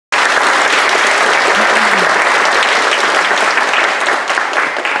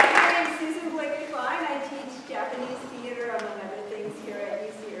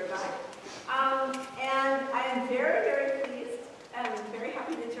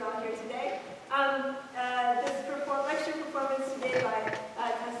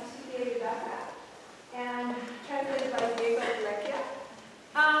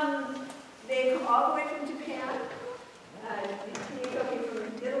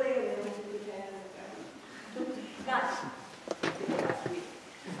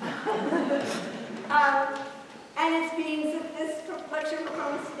lecture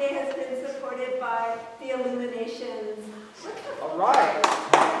performance today has been supported by the Illuminations. All right.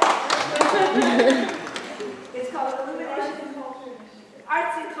 It's called Illuminations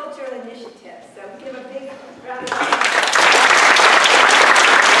Arts and Cultural Initiative. So give a big round of applause.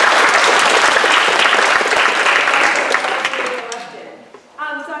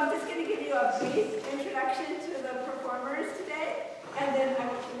 So I'm just going to give you a brief introduction to the performers today, and then I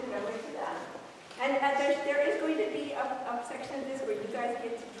will turn it over to them. And there is going to be a section of this where you guys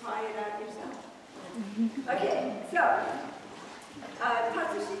get to try it out yourself. Okay, so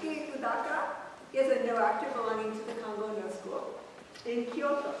Tatsushige Udaka is a Noh actor belonging to the Kongo Noh school in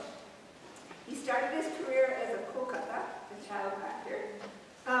Kyoto. He started his career as a kokata, a child actor,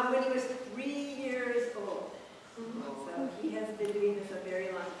 when he was 3 years old. So he has been doing this a very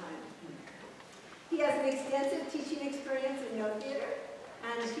long time. He has an extensive teaching experience in Noh theater,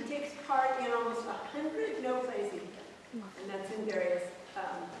 and he takes part in almost 100 Noh plays a year, and that's in various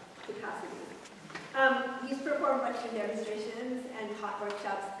capacities. He's performed lecture demonstrations and taught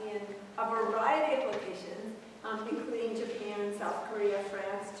workshops in a variety of locations, including Japan, South Korea,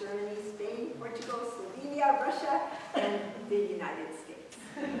 France, Germany, Spain, Portugal, Slovenia, Russia, and the United States.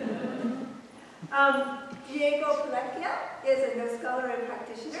 Diego Palekia is a Noh scholar and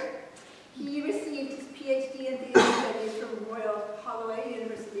practitioner. He received his PhD in theater studies from Royal Holloway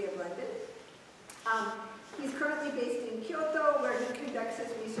University of London. He's currently based in Kyoto, where he conducts his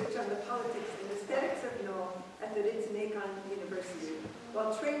research on the politics and aesthetics of Noh at the Ritz-Nikon University,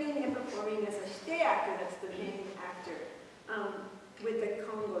 while training and performing as a shite actor, that's the main actor, with the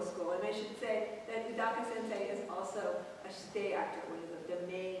Kongo school. And I should say that Udaka sensei is also a shite actor, one of the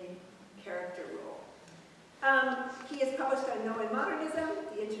main character role. He has published on Noh and Modernism,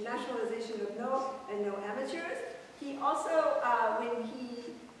 the internationalization of Noh and Noh amateurs. He also,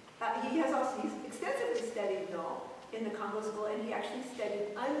 he's extensively studied Noh in the Kongo school, and he actually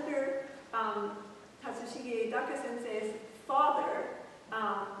studied under Tatsushige Udaka sensei's father,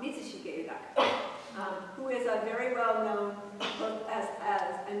 Mitsushige Udaka, who is a very well known both as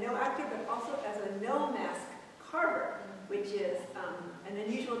a Noh actor, but also as a Noh mask carver, which is an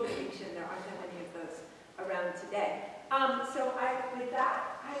unusual distinction. There aren't that many of those around today. So with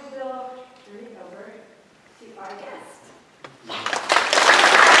that, I will turn it over to our guest.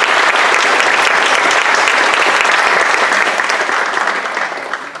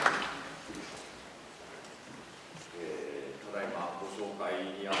 ただいまご紹介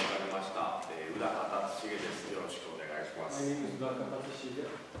にあたりました、宇高達重です。よろしくお願いします。 My name is Udaka Tatsushige.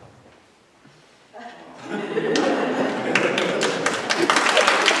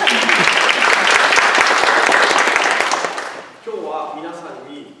 今日は皆さん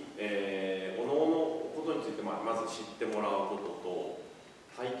に、おのおのことについて、まず知ってもらうことと、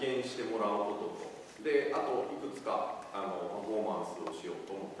体験してもらうことと、で、あといくつかパフォーマンスをしよう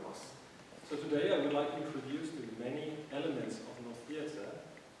と思ってます。 So today I would like to introduce the many elements of Noh theater.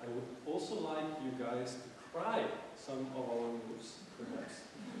 I would also like you guys to try some of our moves, perhaps.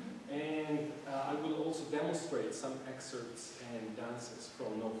 And I will also demonstrate some excerpts and dances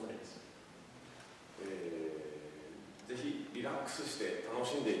from Noh plays. ぜひリラックスして楽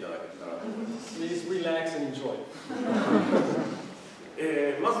しんでいただけたらと思います。 Please relax and enjoy.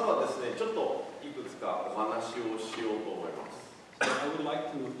 まずはですね、ちょっといくつかお話をしようと思います。 So I would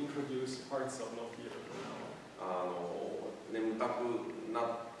like to introduce parts of Noh theater. 眠たくな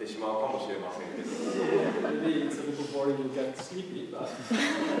ってしまうかもしれませんけど、 Maybe it's a little boring, you get sleepy, but じ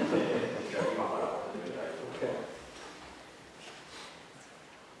ゃあ今から始めたいと思います。 okay.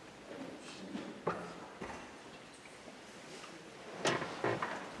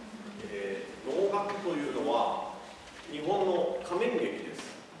 能楽というのは日本の仮面劇です。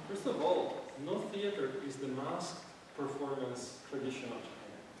 First of all, Noh theater is the masked performance tradition of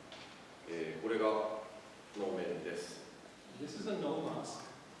Japan. これが能面です。 This is a Noh mask.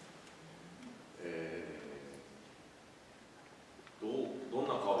 どん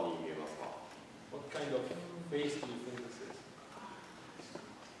な顔に見えますか？ What kind of face do you think this is?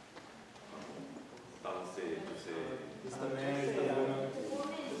 男性、女性。 Is the man, is the woman?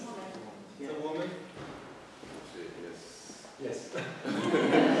 Is the woman? 女性です。 Yes.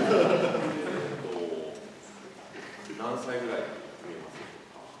 何歳ぐらい見えます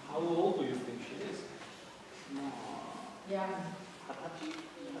か？ How old do you think she is? 20歳。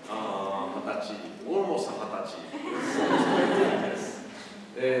almost 20歳。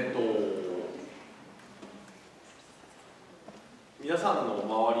皆さんの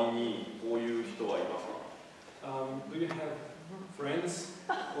周りにこういう人はいますか？ Do you have friends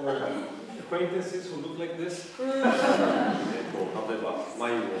or acquaintances who look like this. 例えば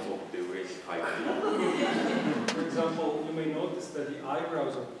眉を剃って上に描いて For example, you may notice that the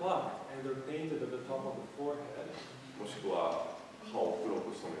eyebrows are plucked and they're painted at the top of the forehead. もしくは歯を黒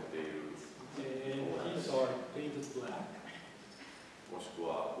く染めている And teeth are painted black. もしく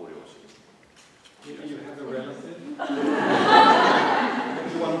はご両親 Maybe you have a relative. Maybe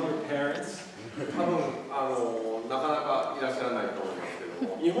one of your parents. 多分なかなかいらっしゃらないと思いますけ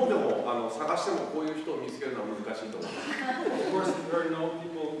ども日本でも探してもこういう人を見つけるのは難しいと思います Of course, there are no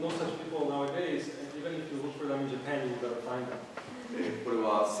such people nowadays, and even if you look for them in Japan, you better find them. これ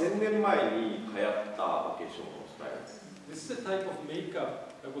は1000年前に流行ったお化粧のスタイルです This is a type of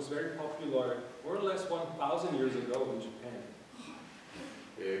makeup that was very popular more or less 1,000 years ago in Japan.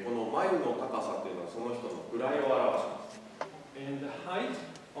 この眉の高さというのはその人の位を表します And the height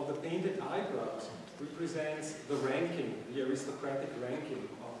of the painted eyebrows represents the ranking, the aristocratic ranking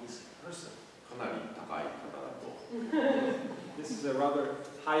of this person. かなり高い方だと This is a rather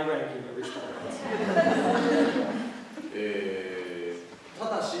high-ranking aristocrat. た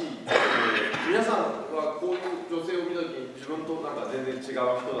だし、皆さんはこういう女性を見たときに自分となんか全然違う人だ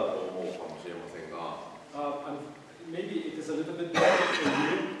と思うかもしれませんが And maybe it is a little bit difficult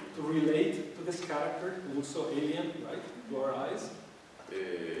for you to relate to this character who looks so alien, right, to our eyes. ど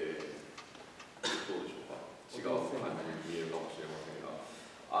うでしょうか違う感じに見えるかもしれませんが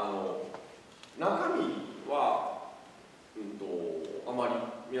中身は、あまり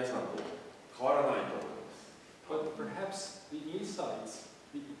皆さんと変わらないと思います But perhaps the insides,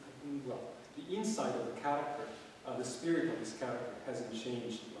 the inside of the character, the spirit of this character hasn't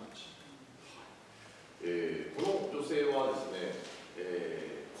changed much. この女性はですね、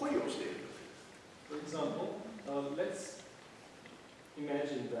恋をしている For example, let's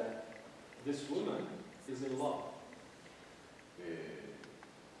imagine that this woman is in love.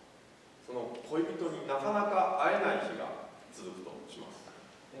 その恋人になかなか会えない日が続くとします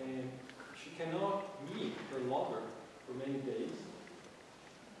And she cannot meet her lover for many days.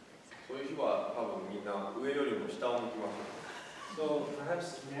 そういう日は多分みんな上よりも下を向きます So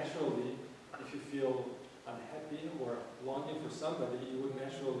perhaps naturally, if you feel unhappy or longing for somebody, you would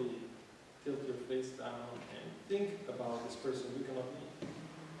naturally tilt your face down and think about this person you cannot meet.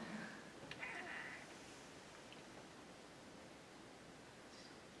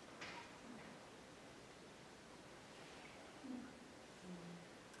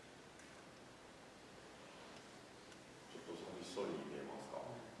 ちょっと寂しそうに見えますか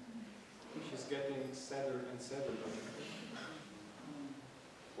She's getting sadder and sadder.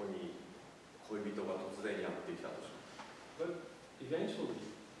 ここに恋人が突然やってきたとします But eventually,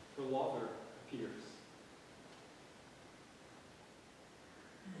 her lover appears.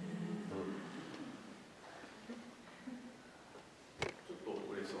 ちょっと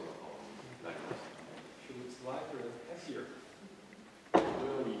嬉しそうな顔になります She looks lighter and happier. こ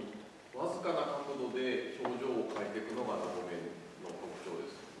のようにわずかな角度で表情を変えていくのが能面の特徴で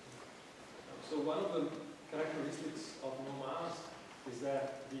す So one of the characteristics of no mask is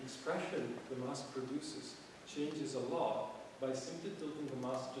that the expression the mask produces changes a lot by simply tilting the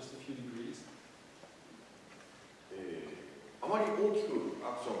mask just a few degrees. あまり大きく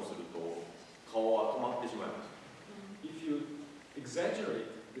アクションすると顔は止まってしまいます If you exaggerate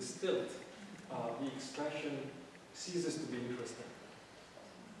this tilt, the expression ceases to be interesting.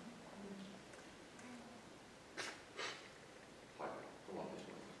 はい、止まってし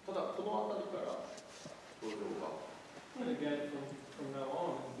まいますただこの辺りから表情が And again, from now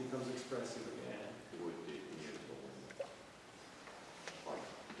on, it becomes expressive again. 動いて見えると思います、はい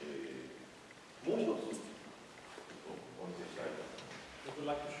もう一つお見せしたいと I would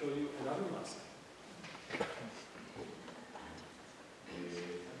like to show you another mask.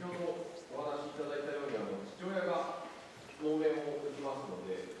 先ほどお話しいただいたように父親が能面を打ちますの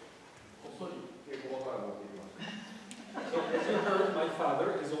でこっそり稽古場から持ってきました So as you heard, my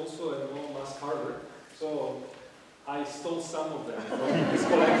father is also a no mask carver. So I stole some of them from his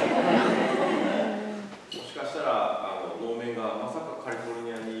collection. もしかしたら能面がまさかカリフォ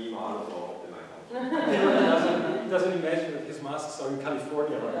ルニアに今あるとは思ってないかもしれない He doesn't imagine that his masks are in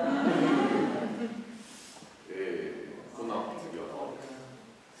California. こんな次はどうです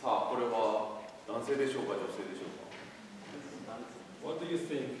さあこれは男性でしょうか女性でしょうか What do you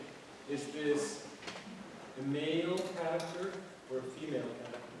think? Is this a male character or a female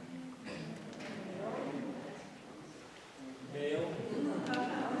character? Male?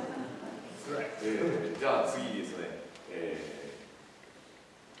 Correct. じゃあ次ですね、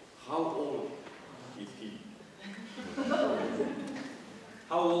How old is he?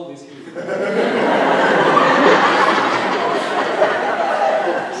 How old is he?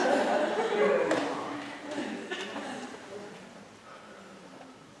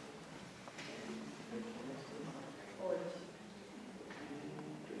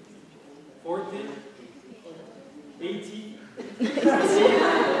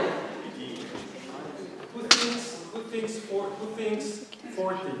 thinks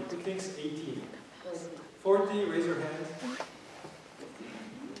 40? Who thinks 18? 40, raise your hand.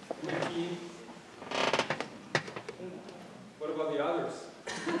 18. What about the others?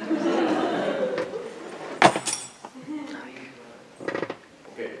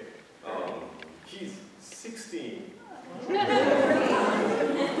 Okay. He's 16.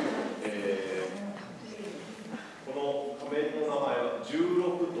 この仮面の名前は16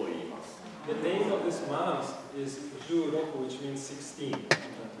と言います。The name of this mask is Juroku, which means 16.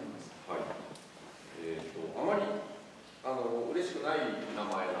 はい。あまり嬉しくない名前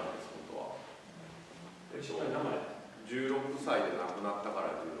なんです、本当は。嬉しくない名前。16歳で亡くなったから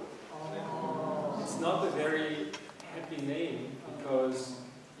16ですね。It's not a very happy name because,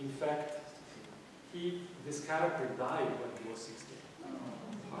 in fact, this character died when he was 16.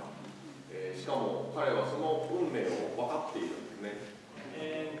 はい。しかも彼はその運命を分かっているんですね。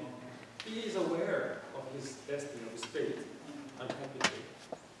And he is aware of his destiny, of his fate, unhappily.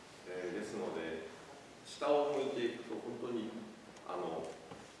 ですので、下を向いていくと本当に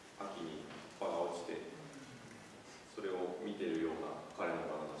秋に葉が落ちて、それを見ているような彼の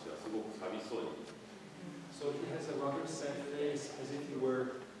話はすごく寂しそうに。So he has a rather sad face, as if he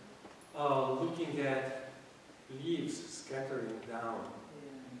were looking at leaves scattering down,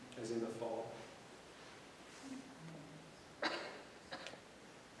 as in the fall.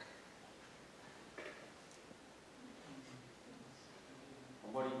 あ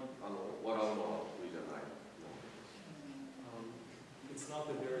まり笑うのは得意じゃない。It's not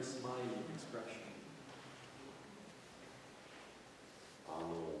a very smiling expression. こ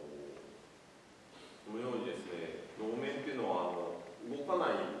のようにですね、能面っていうのは動か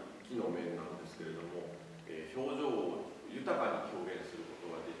ない木の面なんですけれども、表情を豊かに表現する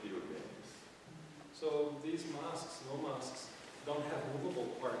ことができる面です。So these masks, no masks, don't have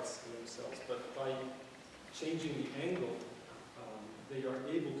movable parts in themselves, but by changing the angle, they are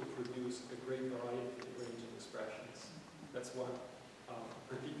able to produce a great variety, a range of expressions. That's one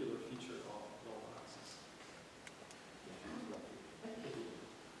particular feature of no masks.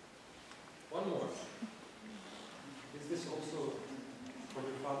 One more. Is this also for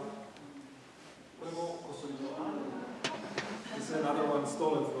your father? This is another one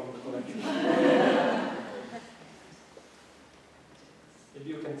stolen from the collection. Maybe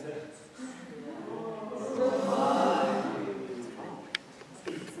you can tell.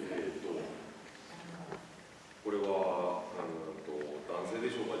 これは男性で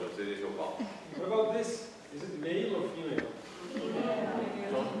しょうか、女性でしょうか。What about this? Is it male or female?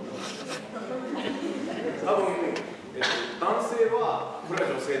 多分、男性はこれは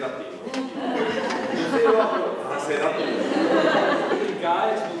女性だっていうの。女性は男性だっていうの。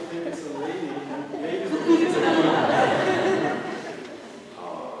Guys will think it's a lady, ladies will think it's a woman.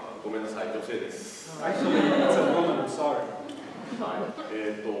 ごめんなさい、女性です。Actually, it's a woman, I'm sorry.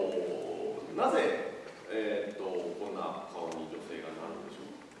 なぜこんな顔に女性がなるんでしょ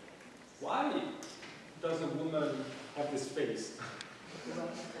うか。 Why does a woman have this face?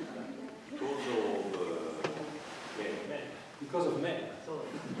 Because of men.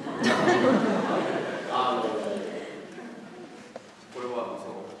 これはそ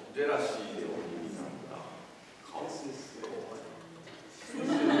のジェラシーでお耳になった顔ですね。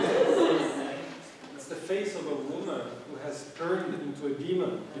It's the face of a woman who has turned into a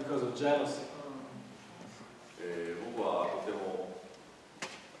demon because of jealousy. 僕はとても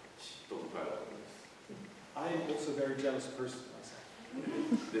嫉妬深いわけです。I'm also a very jealous person myself.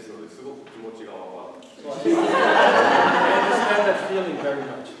 ですので、すごく気持ちがわかる。So I understand that feeling very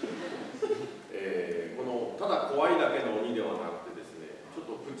much. このただ怖いだけの鬼ではなくてですね、ちょっ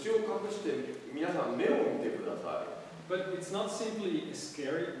と口を隠して皆さん目を見てください。But it's not simply a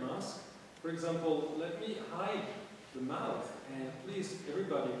scary mask. For example, let me hide the mouth and please,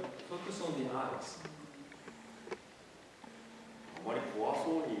 everybody, focus on the eyes. あまり怖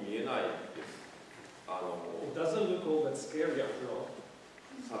そうに見えないです。It doesn't look all that scary after all.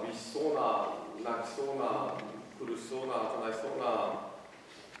 寂しそうな、泣きそうな、苦しそうな、悲しそうな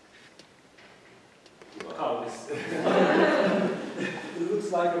顔です。It looks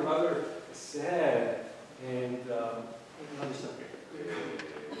like a rather sad and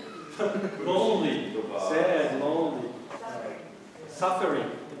lonely, sad, lonely, suffering.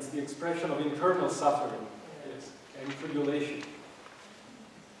 It's the expression of internal suffering, yes, and tribulation.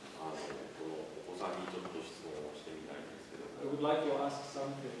 お子さんにちょっと質問をしてみたいんですけど、 I would like to ask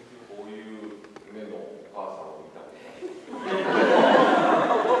something. こういう目のお母さんを見たことあ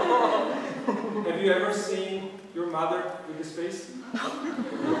る。 Have you ever seen your mother with this face?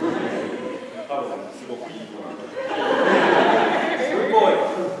 多分すごくいい子なんだ。 Good boy.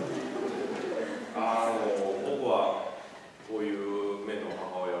 僕はこういう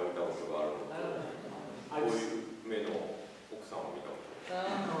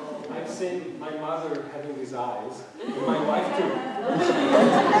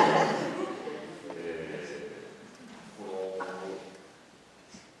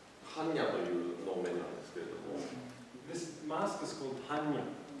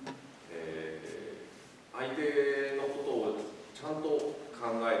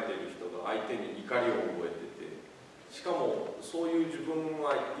考えている人が相手に怒りを覚えてて、しかもそういう自分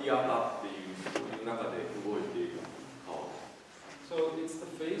は嫌だっていうそういう中で動いている顔。 So it's the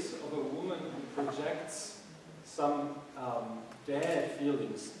face of a woman who projects some bad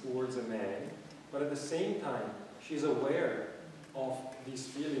feelings towards a man, but at the same time she's aware of these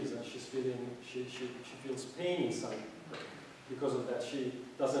feelings and she feels pain inside her. Because of that, she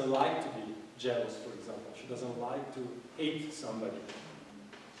doesn't like to be jealous, for example. She doesn't like to hate somebody.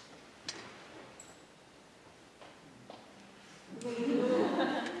 こうい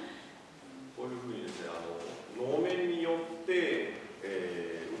うふうにですね、能面によって、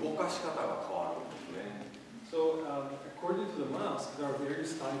動かし方が変わるんですね。So, according to the mask, there are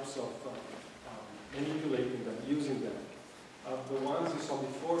various types of manipulating them, using them. The ones you saw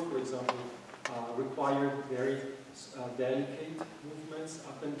before, for example, required very delicate movements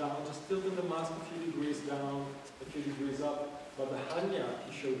up and down, just tilting the mask a few degrees down, a few degrees up. But the hanya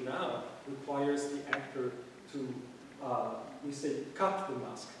he showed now requires the actor to, we say, cut the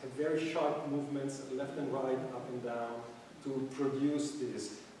mask, have very sharp movements left and right, up and down, to produce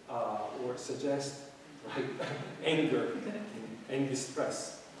this or suggest anger and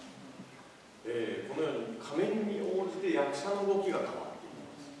distress. このように仮面に応じて役者の動きが変わっていま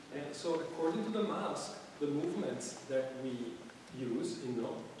す。 And so, according to the mask, the movements that we use in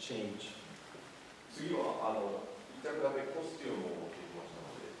Noh change. 次は一着だけコスチュームを持ってきましたの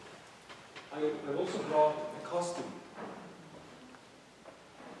で。I've also brought a costume.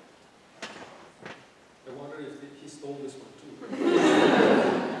 I wonder if he stole this one too.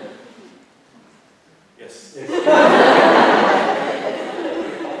 Yes.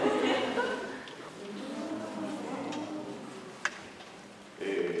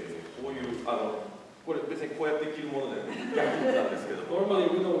 こういうこれ別にこうやって着るもので逆なんですけど。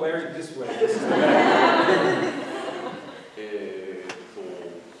Normally we don't wear it this way.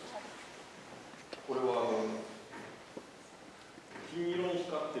 これは金色に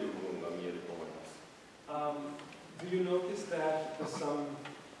光っている部分が見えると思います。Do you notice that there's some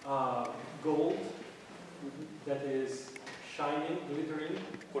gold that is shining, glittering?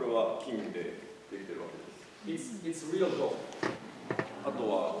 これは金でできているわけです。It's real gold. あと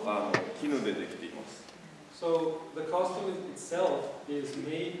は絹でできています。So the costume itself is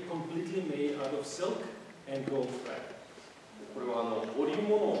completely made out of silk and gold thread. これは織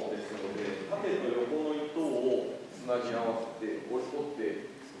物ですので、縦と横の糸をつなぎ合わせて折って作ってい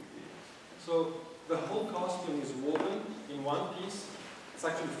ます。 So the whole costume is woven in one piece. It's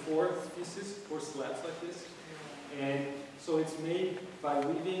actually 4 pieces, 4 slabs like this. And so it's made by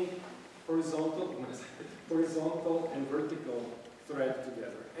weaving horizontal and vertical thread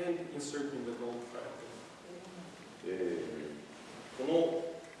together and inserting the gold thread. この、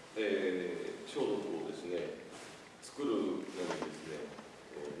装束をですね、作るのにですね、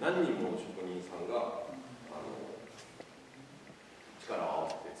何人もの職人さんが力を合わ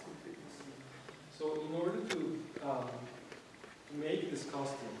せて作っています。 So in order to make this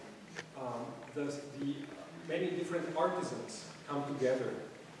costume, the many different artisans come together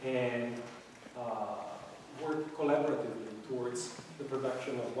and work collaboratively towards the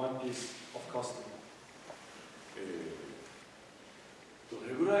production of one piece of costume. ど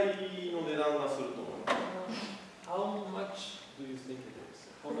れぐらいの値段がすると思いますか？ How much do you think it is?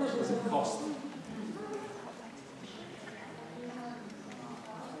 How much does it cost?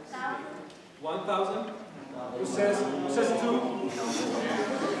 1,000? Who says 2?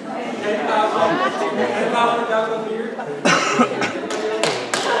 10,000 down here?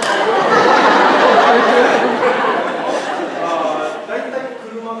 だいたい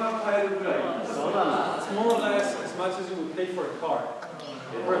車が買えるぐらい。 It's more or less as much as you would pay for a car.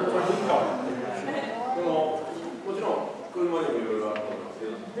 For a new car. でももちろん車にもいろいろあると思いますけ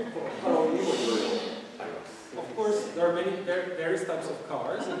ど、カロリーにもいろいろあります。 Of course, there are various types of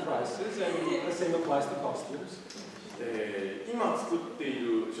cars and prices, and the same applies to costumes. 今作ってい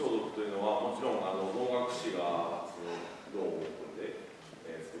る装束というのはもちろん能楽師がその銅を組んで、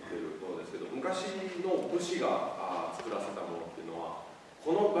作っているものですけど、昔の武士が作らせたものっていうのはこ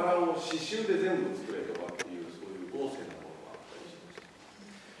の柄を刺繍で全部作れとかっていうそういう豪勢なものがあったりしました。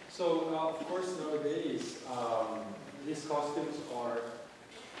 So, of course, nowadays, these costumes are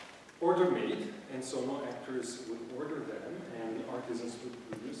order-made, and so no actors would order them, and the artisans would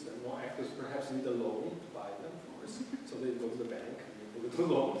produce them. No actors perhaps need a loan to buy them, of course, so they go to the bank and they go to the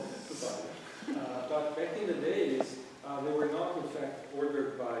loan to buy them. But back in the days, they were not, in fact,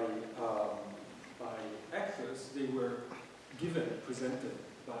 ordered by actors. They were given, presented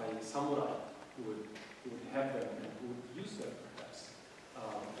by samurai who would have them and who would use them, perhaps,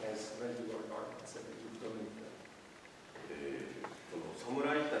 as regular garments, and they would donate them. この侍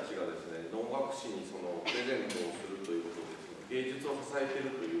士にそのプレゼントをするということで、芸術を支えてい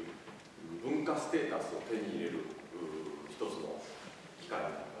るという文化ステータスを手に入れる一つの機会な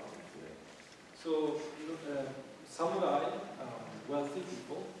んですね。So, samurai, wealthy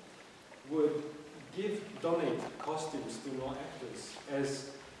people, would donate costumes to non-actors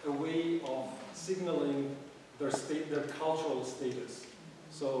as a way of signaling their cultural status.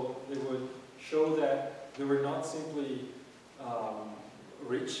 So they would show that they were not simply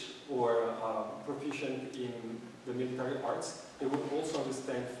rich or proficient in the military arts, they would also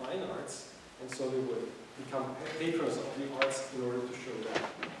understand fine arts, and so they would become patrons of the arts in order to show that.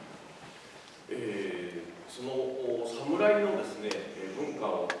 その侍のですね、文化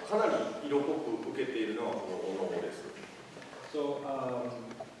をかなり色濃く受けているのはこのお能です。So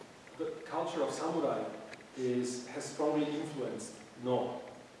the culture of samurai has strongly influenced Noh.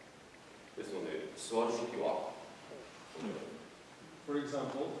 ですので、座るときは、For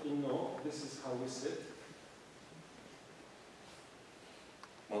example, in Noh, this is how we sit.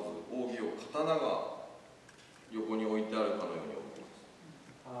 まず扇を刀が横に置いてあるかのように置きます。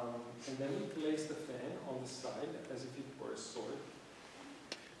And then we place the fan on the side as if it were a sword.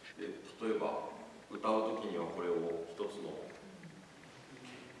 で、例えば歌うときにはこれを一つの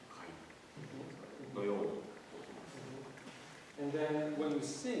貝のように置きます。And then when we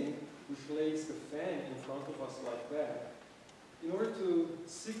sing, we place the fan in front of us like that in order to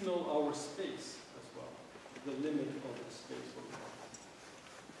signal our space as well, the limit of the space.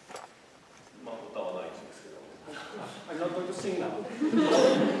 まあ歌わないんですけど。I'm not going to sing now,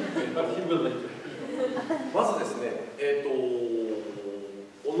 but he will later. まずですね、お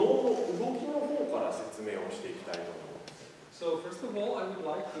能の動きの方から説明をしていきたいと思います。So first of all, I would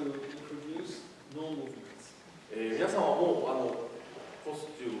like to introduce Noh movements. 皆さんはもうコス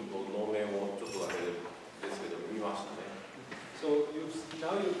チュームと能面をちょっとだけですけど見ましたね。So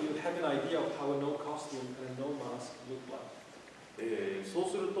now you have an idea of how a Noh costume and a Noh mask look like. そう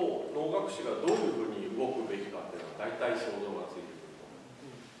すると能楽師がどういうふうに動くべきかっていうのは大体想像がついてくると思い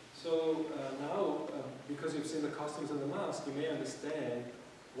ます。So now, because you've seen the costumes and the mask, you may understand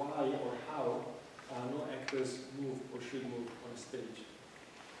why or how Noh actors move or should move on a stage.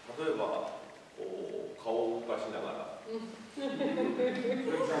 例えば顔を動かしながら。For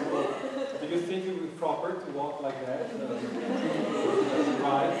example, do you think it would be proper to walk like that?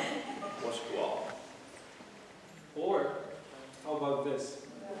 Right? もしくは Or how about this?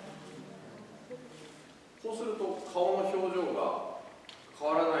 そうすると顔の表情が変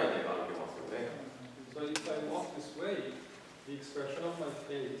わらないで歩けますよね。So if I walk this way, the expression of my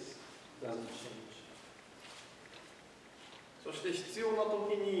face doesn't change. そして必要な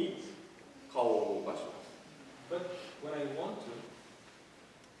時に顔を動かします。But when I want to,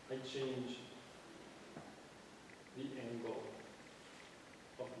 I change the angle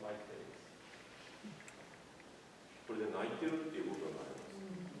of my face. これで泣いてるっていうことになり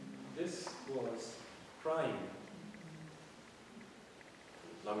ます。This was crying.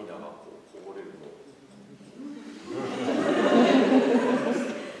 涙がこぼれるの。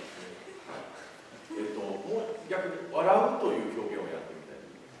もう逆に笑うという表現をやってみたい。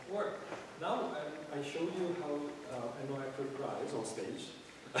Or now I show you how a Noh actor cries on stage.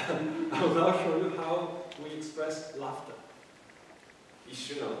 I will now show you how we express laughter. 一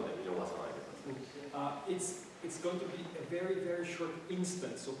瞬なので見逃さないでください。It's going to be a very, very short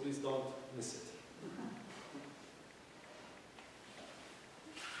instant, so please don't miss it.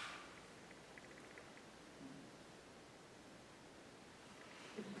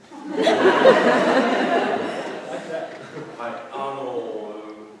 Like that. はい、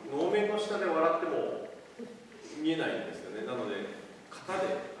能面の下で笑っても見えないんですよね。なので型で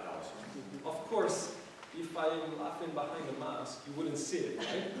表します。Of course, if I'm laughing behind the mask, you wouldn't see it,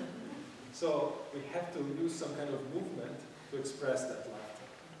 right? So we have to use some kind of movement to express that laughter.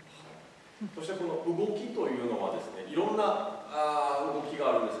 そしてこの動きというのはですね、いろんな動きが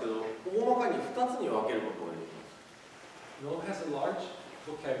あるんですけど、大まかに2つに分けることができます。Noh has a large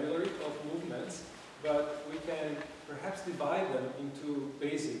vocabulary of movements, but we can perhaps divide them into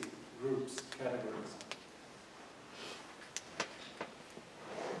basic groups, categories.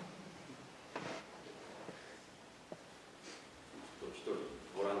 一人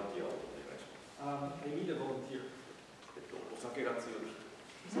ボランティアをお願いします。I need a volunteer. お酒が強い人。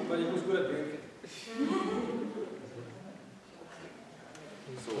Somebody who's good at drinking.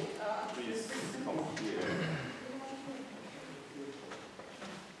 So, please come here.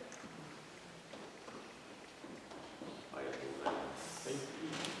 ありがとうございます。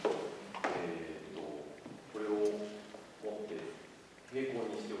これを持って平行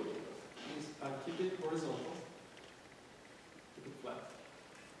にしておいてください。Please keep it horizontal. Keep it flat.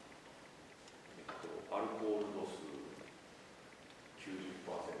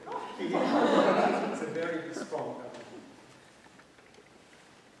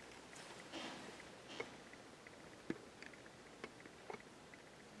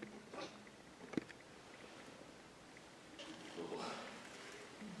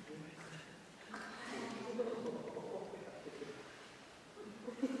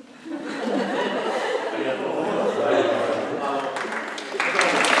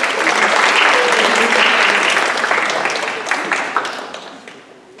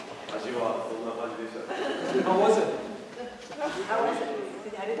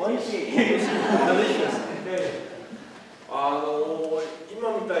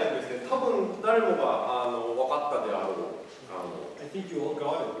 もが分かったであろう I think you all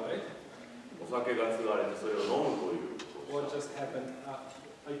got it, right? お酒が継がれてそれを飲むということを What just happened?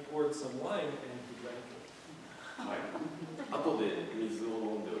 I poured some wine and he drank it. はい、後で水を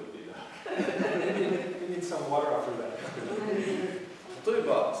飲んでおいていただWe need some water after that. 例え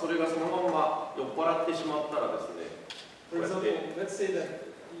ばそれがそのまま酔っ払ってしまったらですね、 For example, let's say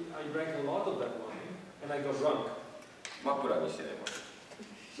that I drank a lot of that wine and I got drunk. 枕にして寝ます。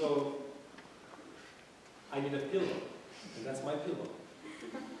 So I need a pillow, and that's my pillow.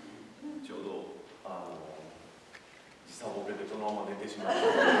 ちょうど時差ボケでそのまま寝てしまう。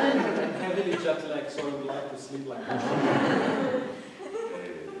 I'm heavily jet lagged, so I would like to sleep like that.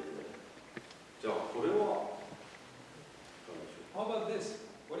 じゃあこれは How about this?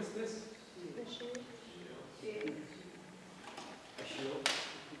 What is this? A shield.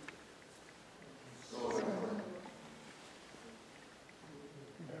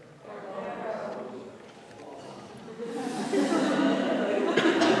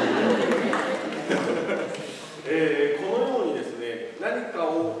 このようにですね、何か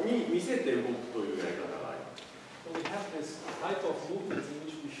に見せて動くというやり方があります。So we have this type of movements in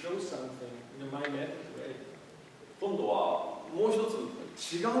which we show something in a mimetic way. 今度はもう一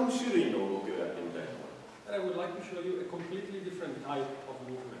つ違う種類の動きをやってみたいと思います。 And I would like to show you a completely different type of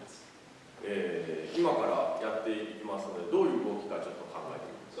movements. 今からやっていきますので、どういう動きかちょっと考えて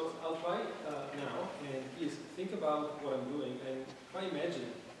みます。 So I'll try now, and please think about what I'm doing and try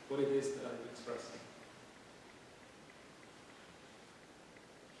imagine what it is that I'm expressing.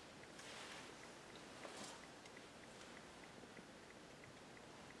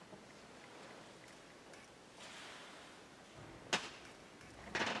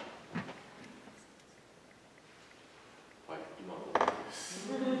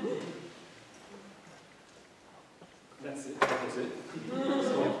 That's it. That was it. So,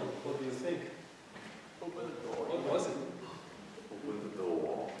 what do you think? Open the door. What was it? Open the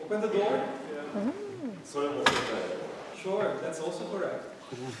door. Open the door? Yeah. それも正解だと思います。 Sure, that's also correct.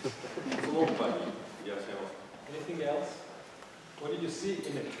 その他にいらっしゃいますか？ Anything else? What did you see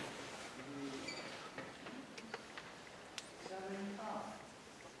in it? Traveling far.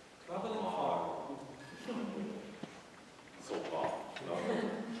 そうか。なるほど。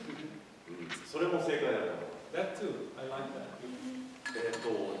それも正解だと思います。 That too, I like that.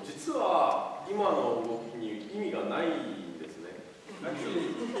 実は今の動きに意味がないんですね。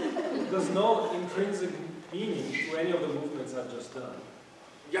Actually, there's no intrinsic meaning to any of the movements I've just done.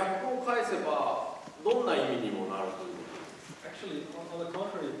 逆を返せばどんな意味にもなるということです。 Actually, on the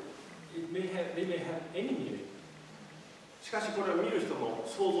contrary, they may have any meaning. しかしこれは見る人の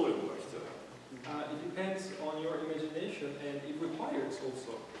想像力が必要だ。It depends on your imagination, and it requires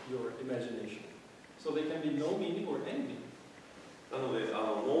also your imagination. So there can be no meaning or any meaning. なので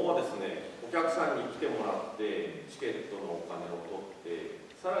能はですね、お客さんに来てもらってチケットのお金を取って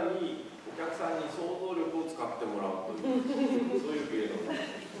さらにお客さんに想像力を使ってもらうというそういう芸能で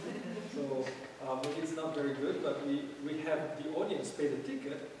す。 So maybe it's not very good, but we have the audience pay the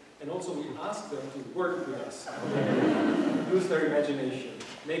ticket, and also we ask them to work with us, use their imagination,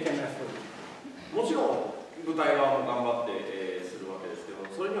 make an effort. もちろん舞台側も頑張って、するわけですけど、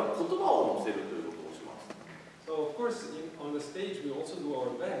それには言葉を載せるということをします。 So of course, on the stage we also do our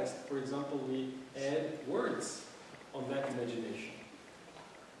best. For example, we add words on that imagination.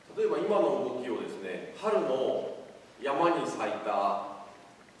 例えば今の動きをですね、春の山に咲いた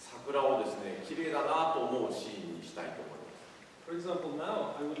桜をですね、綺麗だなと思うシーンにしたいと思います。 For example,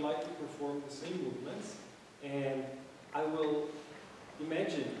 now I would like to perform the same movements, and I will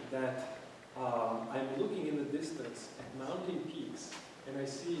imagine that I'm looking in the distance at mountain peaks, and I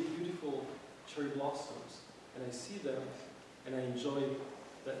see beautiful cherry blossoms, and I see them, and I enjoy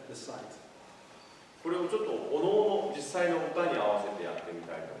the sight. これをちょっとおのおの実際の歌に合わせてやってみ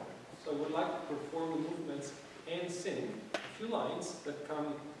たいと思います。 So I would like to perform the movements and sing a few lines that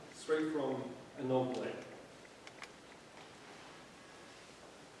come straight from a Noh play.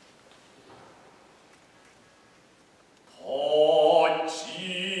 立ち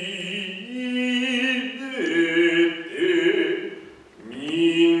出て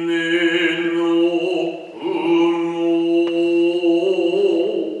峰の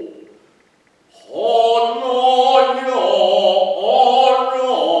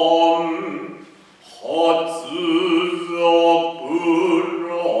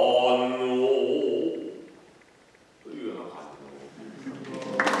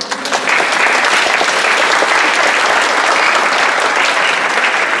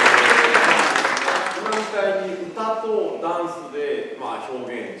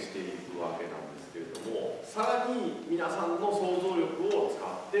表現していくわけなんですけれども、さらに皆さんの想像力を使っ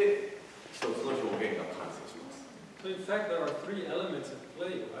て一つの fact, there are three elements at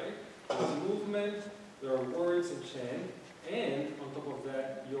play, right? There's movement, there are words and chant, and on top of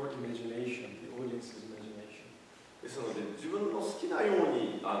that, your imagination, the audience's imagination. ですので、自分の好きなよう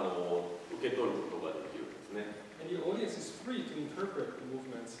に受け取ることができるんですね。And the audience is free to interpret the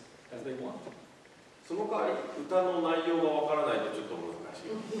movements as they want. その代わり、歌の内容がわからないとちょっと難し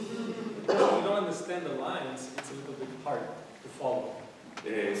い。If you don't understand the lines, it's a little bit hard to follow.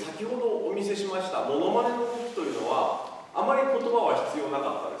 先ほどお見せしましたモノマネの動きというのはあまり言葉は必要な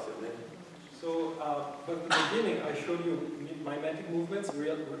かったですよね。So, but in the beginning, I showed you mimetic movements,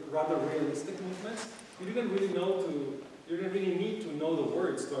 rather realistic movements. You didn't really need to know the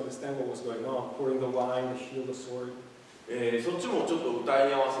words to understand what was going on, pouring the wine, the shield, the sword. そっちもちょっと歌い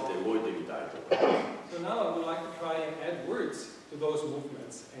に合わせて動いてみたいと思います。 So now I would like to try and add words to those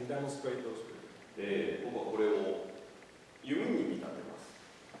movements and demonstrate those words. 僕はこれを弓に見立てます。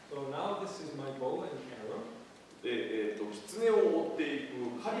 So now this is my bow and arrow. で、狐を追っていく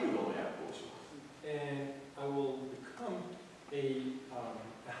狩人の役をします。 And I will become a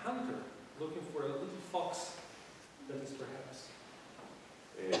hunter looking for a little fox that is perhaps.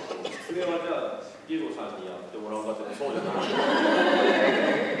 狐はじゃあディエゴさんにやってもらうかというとそうじゃない。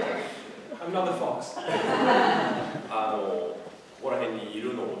I'm not a fox. ここら辺にい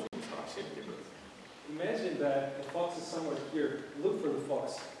るのをちょっと探してみてください。 Imagine that the fox is somewhere here. Look for the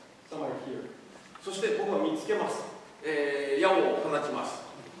fox somewhere here. そして僕は見つけます。矢を放ちます。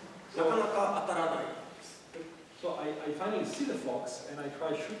なかなか当たらないです。 So I finally see the fox and I try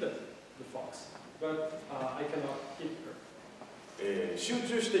to shoot at the fox, but I cannot hit her. 集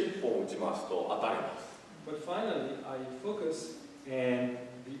中して一本撃ちますと当たります。 But finally I focus and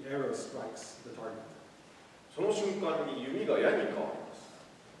the arrow strikes the target. その瞬間に弓が矢に変わります。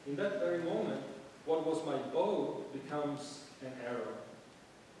 In that very moment, what was my bow becomes an arrow.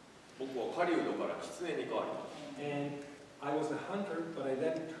 僕は狩人から狐に変わります。 And I was a hunter, but I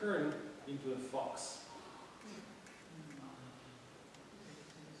then turned into a fox.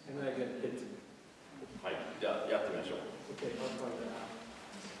 And then I get hit. はい、じゃあやってみましょう。 Okay, I'll try that out.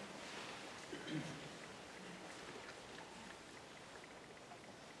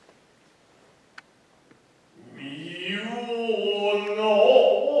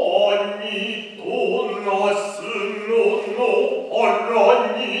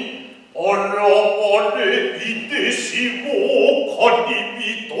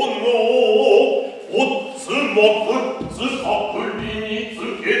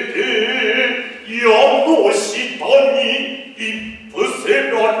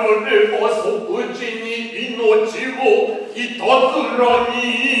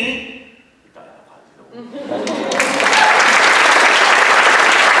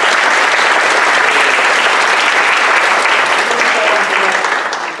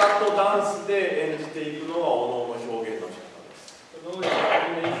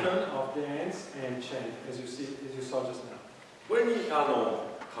 これに仮面の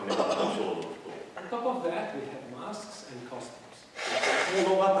装束と On top of that, we have masks and costumes.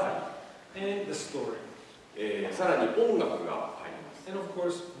 物語、 And the story. さらに音楽が入ります。 And of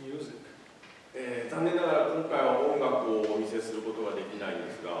course, music. 残念ながら今回は音楽をお見せすることができないん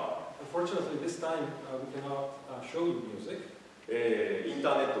ですが、 Unfortunately, this time we cannot show you music. イン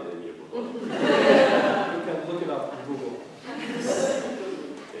ターネットで見ることができます。 You can look it up on Google.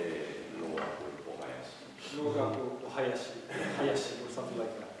 能楽お囃子。 Hayashi or something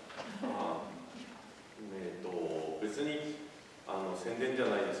like that. 別に宣伝じゃ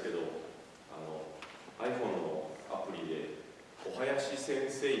ないですけど、iPhone のアプリでお囃子先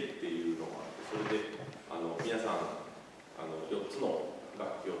生っていうのがあって、それで皆さん4つの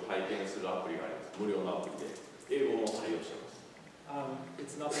楽器を体験するアプリがあります。無料のアプリで英語も採用しています。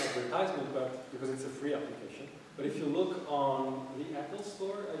It's not an advertisement, but because it's a free application. But if you look on the Apple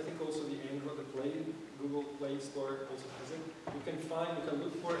Store, I think also the Android, Google Play Store also has it. You can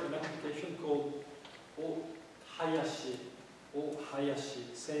look for an application called Hayashi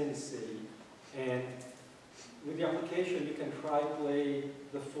Sensei, and with the application you can try play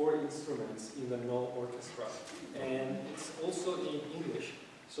the 4 instruments in the Noh orchestra, and it's also in English,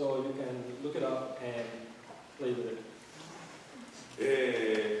 so you can look it up and play with it.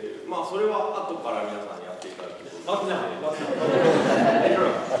 まあそれは後から皆さんにやっていただくことです。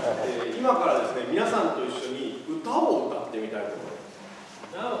今からですね、皆さんと一緒に歌を歌ってみたいと思いま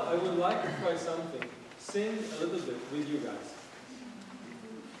す。Now I would like to try something. Sing a little bit with you guys.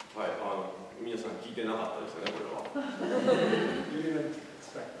 はい、皆さん聞いてなかったですよね、これは。You didn't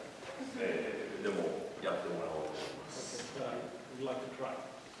expect that. でもやってもらおうと思います。Okay, but I would like to try.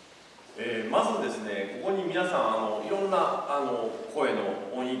 まずですね、ここに皆さんいろんな声の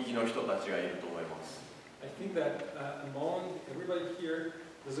音域の人たちがいると思います。I think that among everybody here,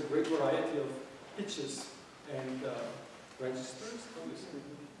 there's a great variety of pitches and registers.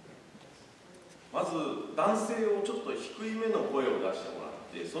 まず男性をちょっと低いめの声を出してもらっ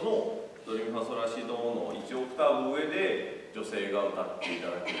て、そのドレミファソラシドの1オクターブ上で女性が歌ってい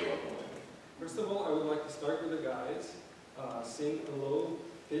ただければと思います。 First of all, I would like to start with the guys, sing a low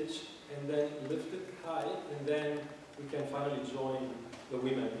pitch, and then lift it high, and then we can finally join the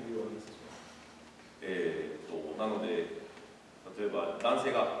women in the audience as well. なので、例えば男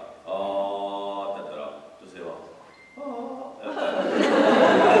性が「あー」ってやったら女性は「あー」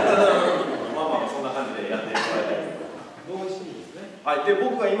まあまあそんな感じでやってもらいたいです。同時にですね。はい、で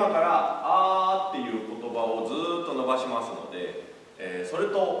僕が今から「あー」っていう言葉をずーっと伸ばしますので、それ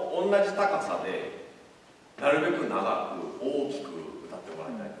と同じ高さでなるべく長く大きく歌ってもら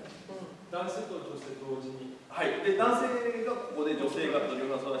いたいです。男性と女性同時に。はい、で男性がここで女性がドリ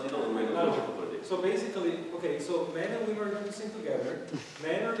ムファソラシドの上のところで。 So basically, okay, so men and women are going to sing together.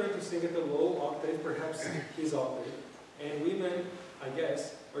 Men are going to sing at a low octave, perhaps his octave, and women, I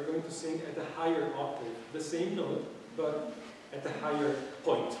guess, are going to sing at a higher octave, the same note, but at a higher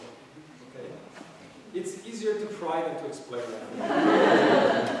point. Okay, it's easier to try than to explain that.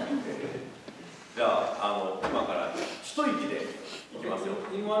 じゃあ今から一息でいきますよ。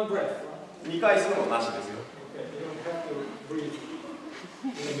 In one breath. 2回するのなしですよ。 Okay, you don't have to breathe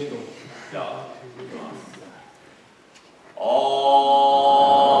in the middle. じゃあ、いきます。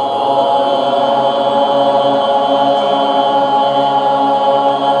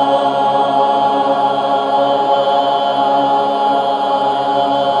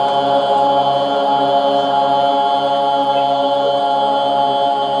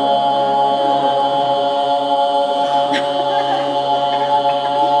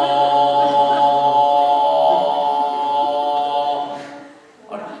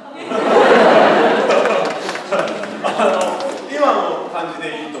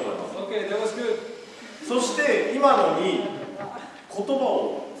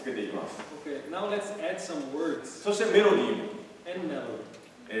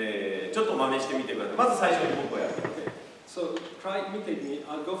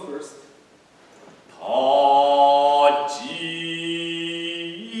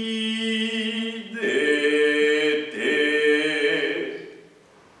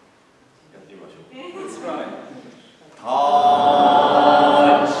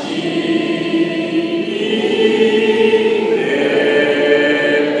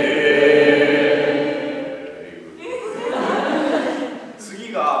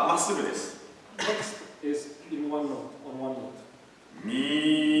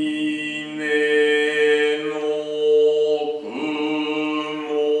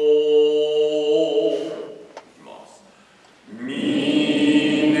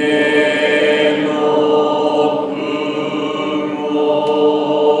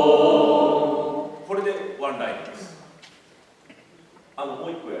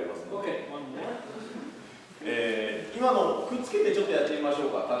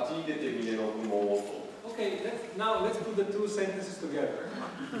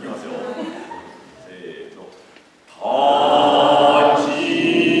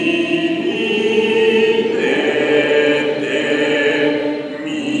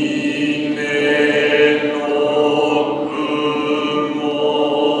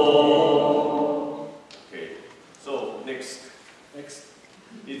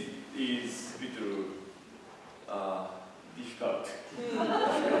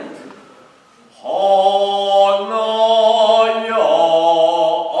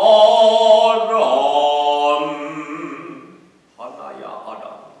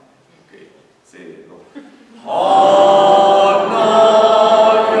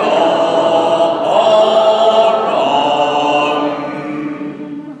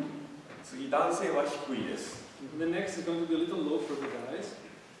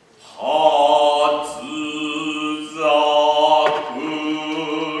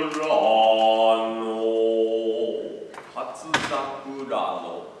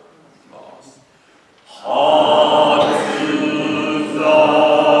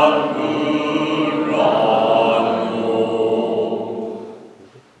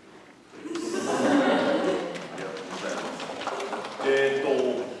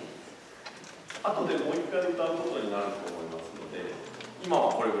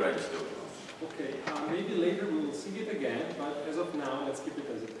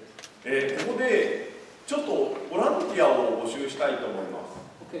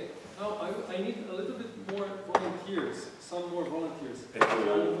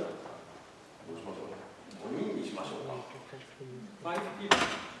舞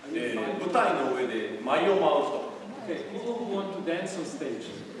舞台の上で舞を舞う人。Okay, people who want to dance on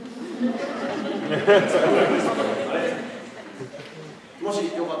stage. あれもし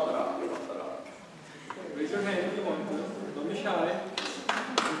よかったら、Raise your hand if you want to. Don't be shy.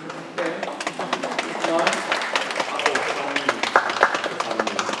 Okay. One. あと3人。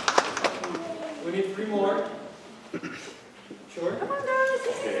We need 3 more. Sure.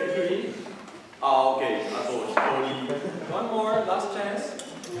 Three. あ、OK。あと1人。One more. Last chance.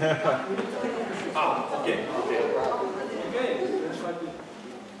 あ、OK。Okay. Let's try to.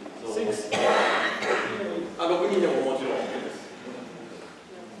 6. あ、6人でももちろん OK です。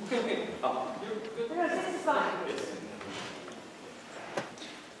Okay, okay. あ、You're good. No, this is fine.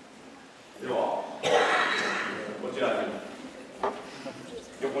 では、こちらに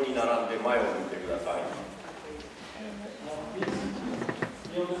横に並んで前を向いてください。Please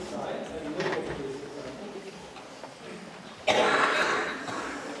be on this side and look over this side.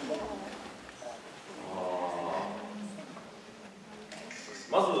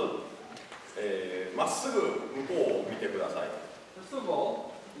 まず、まっすぐ向こうを見てください。First of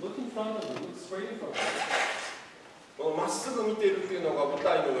all, look in front of you, look straight in front of you. このまっすぐ見ているっていうのが舞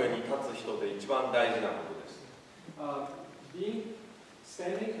台の上に立つ人で一番大事なことです。Being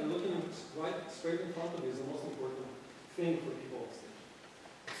standing and looking right straight in front of you is the most important thing for people on stage.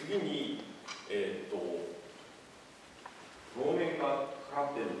 次に、正面がか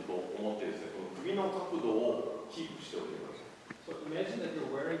かっていると思ってですね、この首の角度をキープしておいてください。So imagine that you're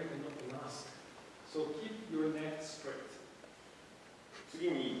wearing a mask. So keep your neck straight.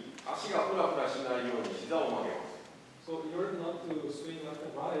 次に足がフラフラしないように膝を曲げます。So in order not to swing left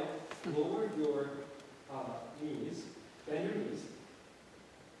and right, lower your knees, bend your knees,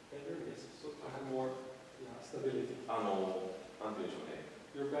 so to have more stability. なんていうんでしょうね。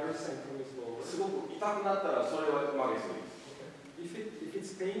Your better centrum is lower. すごく痛くなったらそれは曲げすぎです。Okay. If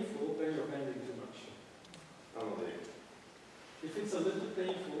it's painful, then you're bending too much. なので、If it's a little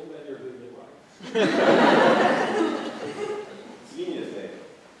painful, then you're doing it right. 次にですね、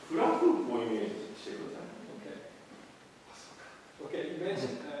フラフープをイメージしてください。Okay. Okay,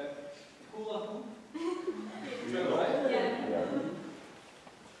 imagine hula hoop. Is that No. right? Yeah.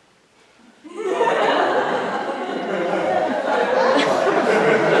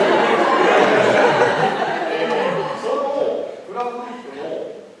 そのフラフープの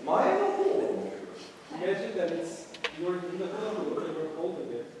前の方を持ってください。Imagine that you're in the hula hoop and you're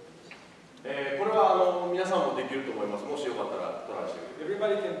holding it. これは皆さんもできると思います。もしよかったらトライしてみてくだ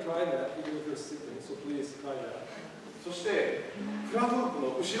さい。 Everybody can try that, even if you're sitting, so please try that. そしてフラフープ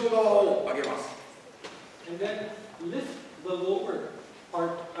の後ろ側を上げます。 And then lift the lower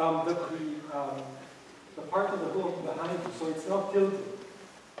part, the part of the hula hoop behind you, so it's not tilted.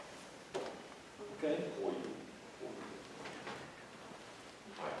 Okay? こういう。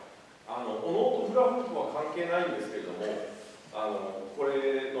はい。おのとフラフープは関係ないんですけれども、こ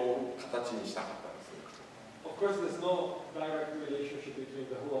れの形にしたかったんですね。Of course, there's no direct relationship between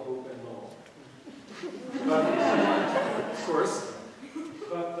the hula hoop and no. But, of course,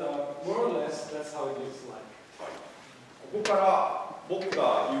 but more or less, that's how it looks like. はい。ここから僕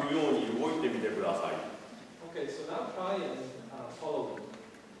が言うように動いてみてください。Okay, so now try and follow me.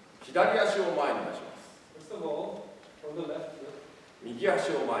 左足を前に出します。 First of all, from the left foot, 右足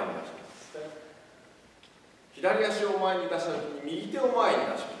を前に出します。 step. 左足を前に出したときに右手を前に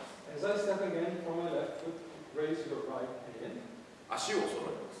出します。 As I step again from my left foot, raise your right hand 足を揃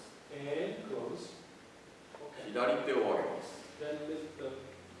えます。 and close. Okay. 左手を上げます。 Then lift the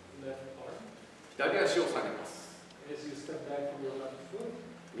left arm. 左足を下げます。 As you step back from your left foot,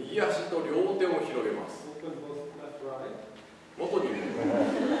 右足と両手を広げます。 open both left, right, 元に戻る。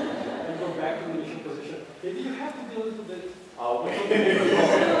 and go back to the initial position. Maybe you have to be a little bit. あ、OK。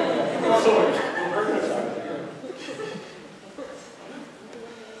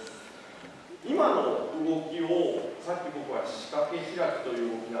今の動きをさっき僕は仕掛け開きとい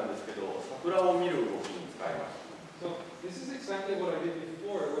う動きなんですけど、桜を見る動きに使いました。 So this is exactly what I did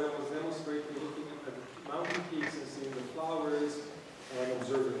before when I was demonstrating looking at the mountain peaks and seeing the flowers and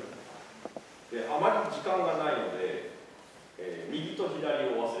observing them. で、あまり時間がないので、右と左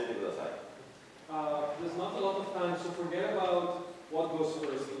を忘れてください。There's not a lot of time, so forget about what goes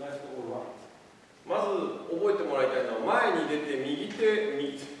first, left or right. まず覚えてもらいたいのは、前に出て右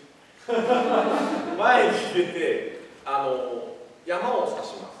手、前に出て山を指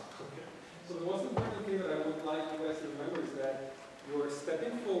します。 So the most important thing that I would like you guys to remember is that you're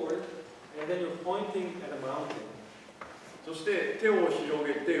stepping forward and then you're pointing at a mountain. そして手を広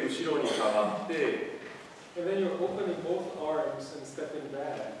げて後ろに下がって、 And then you're opening both arms and stepping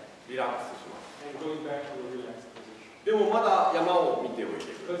back リラックスします。 and going back to a relaxed position. でもまだ山を見ておいて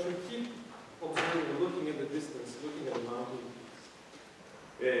くだ But さい。 you keep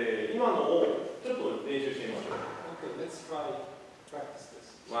をちょっと練習してみましょう。Okay, let's practice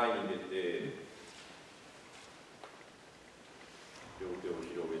this. 前に出て、両手を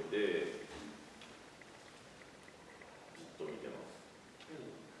広げて、じっと見てま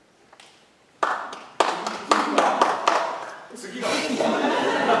す。次が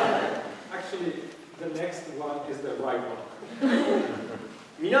Actually, the next one is the right one.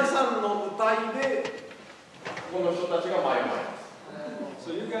 皆さんの歌いでこの人たちが前を向きます。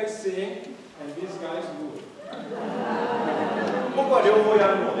So you guys sing and these guys move. 僕は両方や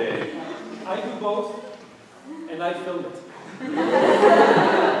るので、I do both and I film it.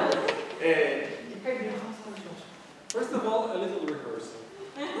 一回リハーサルしましょ First of all, a little rehearsal.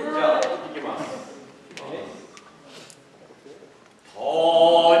 う。じゃあ、いきます。Okay.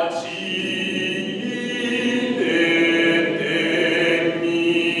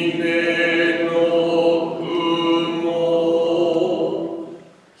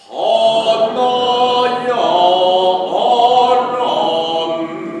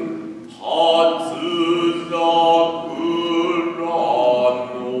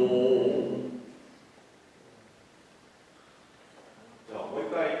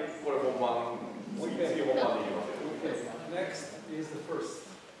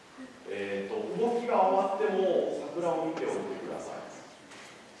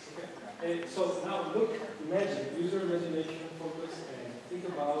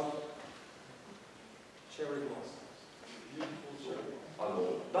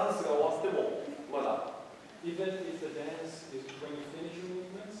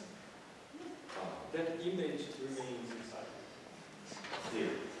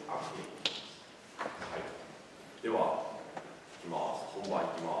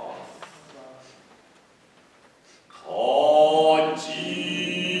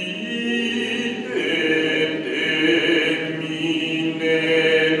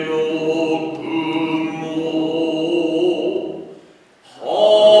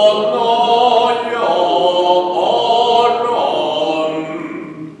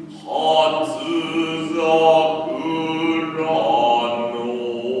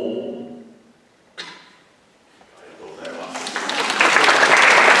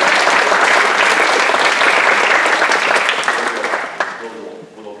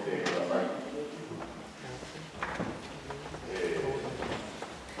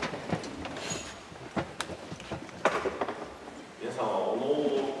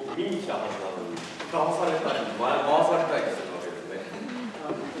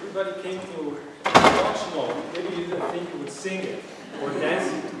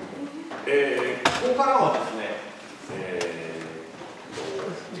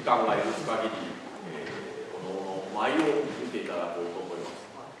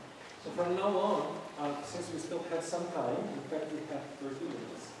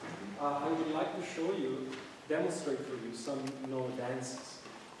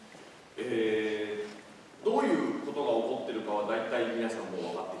 どういうことが起こっているかは大体皆さんも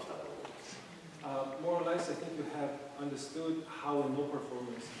う分かってきたと思います。More or less, I think you have understood how a no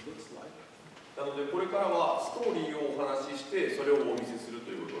performance looks like. なのでこれからはストーリーをお話ししてそれをお見せする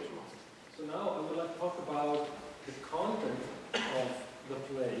ということをします。So now I would like to talk about the content of the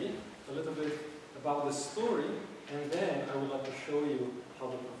play, a little bit about the story, and then I would like to show you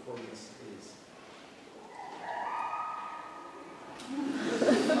how the performance is.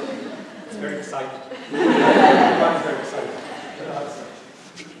 It's very exciting. Everyone's very excited.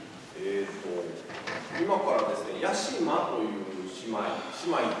 今からですね、ヤシマという姉妹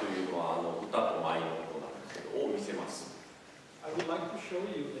というのは歌と舞のことなんですけど、を見せます。I would like to show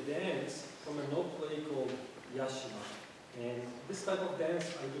you a dance from an old play called Yashima. And this type of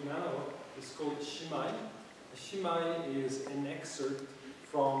dance I do now is called Shimai. A Shimai is an excerpt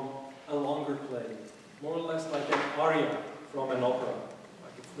from a longer play, more or less like an aria from an opera,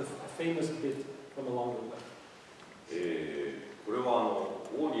 like it's the famous bit from a longer play. これは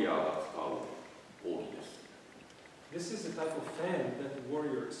オーリアが使う扇です。This is the type of fan that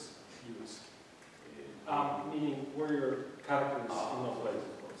warriors use, meaning warrior characters in no plays,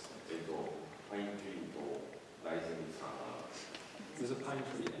 of course. パイントリーとライズンさんが There's a pine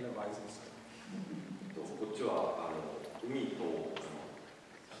tree and a rising sun. こっちは海と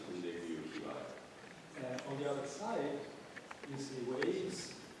沈んでいく夕日が On the other side, you see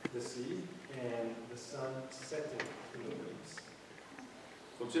waves, the sea, and the sun setting in the waves.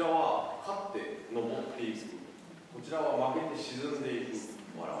 こちらは勝って登っていく、こちらは負けて沈んでいく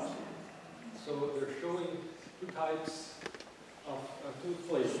を表しています。So they're showing two types of two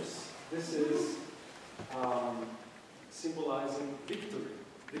flavors. This is symbolizing victory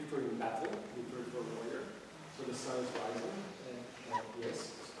in battle, victory for a warrior. So the sun is rising, and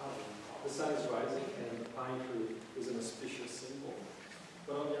yes, the sun is rising and the pine tree is an auspicious symbol.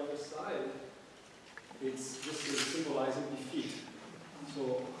 But on the other side, this is symbolizing defeat.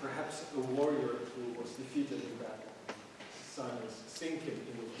 So perhaps a warrior who was defeated in battle. The sun is sinking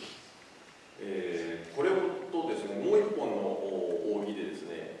in the woods. これとですね、もう一本の扇でです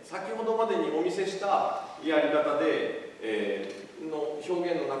ね、先ほどまでにお見せしたやり方で、の表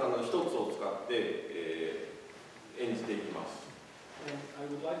現の中の一つを使って、演じていきます。And I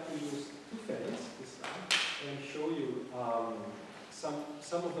would like to use two fans this time and show you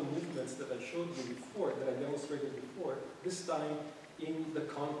some of the movements that I showed you before, that I demonstrated before, this time in the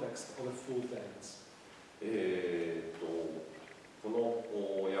context of a full dance. こ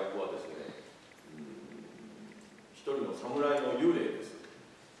の役はですね、一人の侍の幽霊です。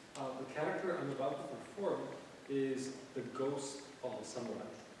The character I'm about to perform is the ghost of the samurai.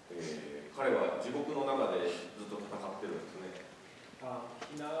 彼は地獄の中でずっと戦ってるんですね。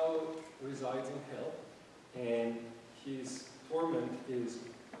He now resides in hell, and his torment is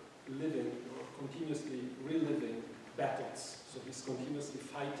living or continuously reliving battles. So he's continuously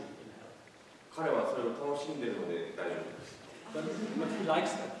fighting in hell. 彼はそれを楽しんでいるので大丈夫です。But he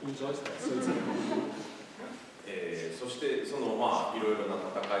likes that, he enjoys that, so it's okay. そしてそのいろいろな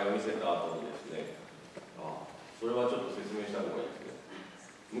戦いを見せた後にですね、それはちょっと説明した方がいいで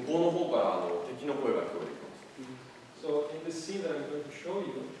すね。向こうの方から敵の声が聞こえてきます。So in this scene that I'm going to show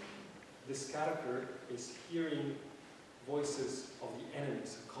you, this character is hearing voices of the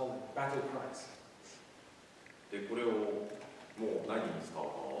enemies calling battle cries. でこれをもう何に使うか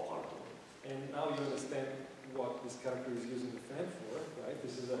わかると思います。And now you understand what this character is using the fan for, right?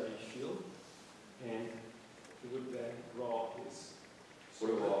 This is a shield, and he would then draw his. こ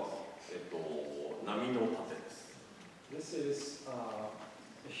れは波の盾です。This is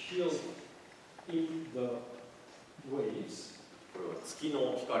a shield in the waves. これは月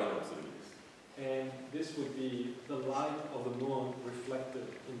の光の剣です。And this would be the light of the moon reflected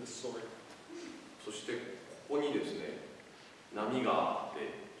in the sword. そしてここにですね、波があって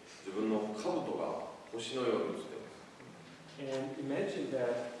自分の兜が星のように映っています。And imagine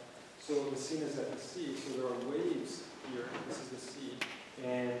that, so the scene is at the sea, so there are waves here, this is the sea,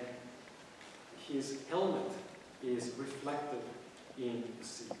 and his helmet is reflected in the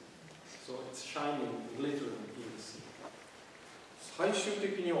sea. So it's shining, glittering in the sea. 最終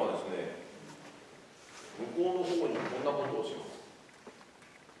的にはですね、向こうの方にこんなことをします。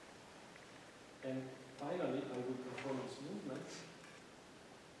And finally, I would perform this movement.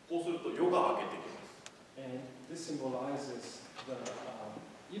 こうすると夜が明けてきます。And this symbolizes the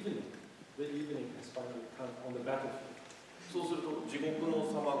evening. The evening has finally come on the battlefield. そうすると地獄の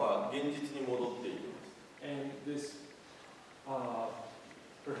様が現実に戻っていきます。And this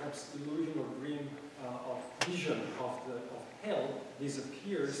perhaps illusion or dream of vision of hell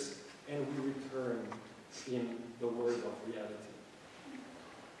disappears, and we return in the world of reality.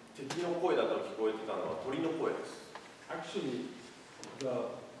 敵の声だと聞こえてたのは鳥の声です。 Actually, the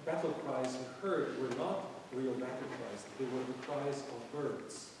battle cries we heard were not real battle cries. They were the cries of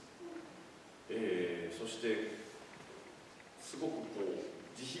birds. そしてすごくこ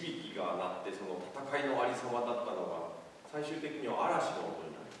う地響きが鳴ってその戦いのありさまだったのが最終的には嵐の音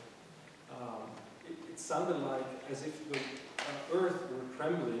になる。It sounded like as if the earth were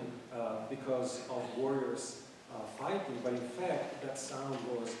trembling because of warriors fighting, but in fact that sound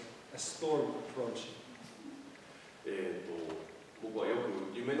was a storm approaching. 僕はよ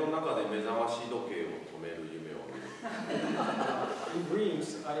く夢の中で目覚まし時計を止める夢を見る。In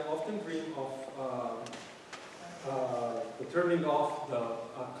dreams, I often dream of the turning off the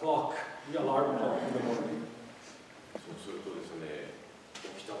clock, the alarm clock in the morning. そうするとですね、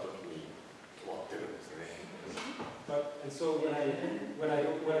起きた時に止まってるんですね。And so when I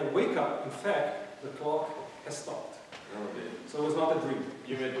wake up, in fact, the clock has stopped. なので、So it was not a dream.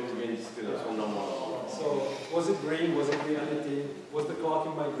 夢と現実っていうのはそんなもの。So was it dream? Was it reality? Was the clock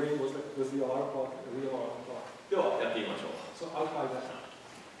in my dream? Was the alarm clock a real alarm clock? ではやってみましょう。So I'll try that now.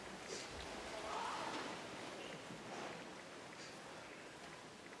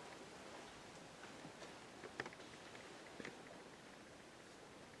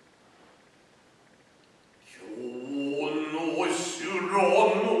 Oh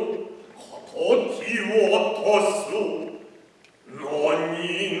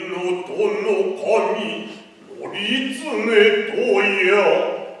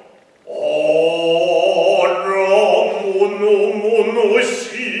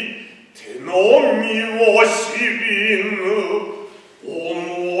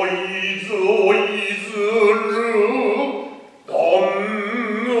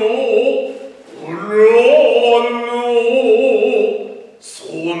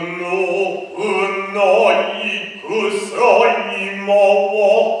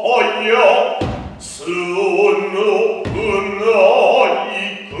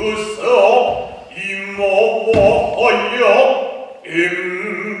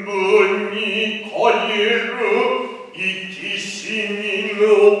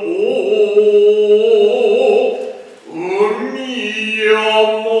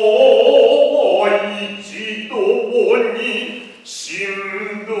一度に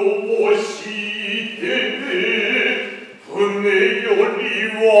振動して船より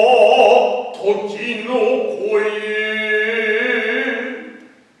は時の声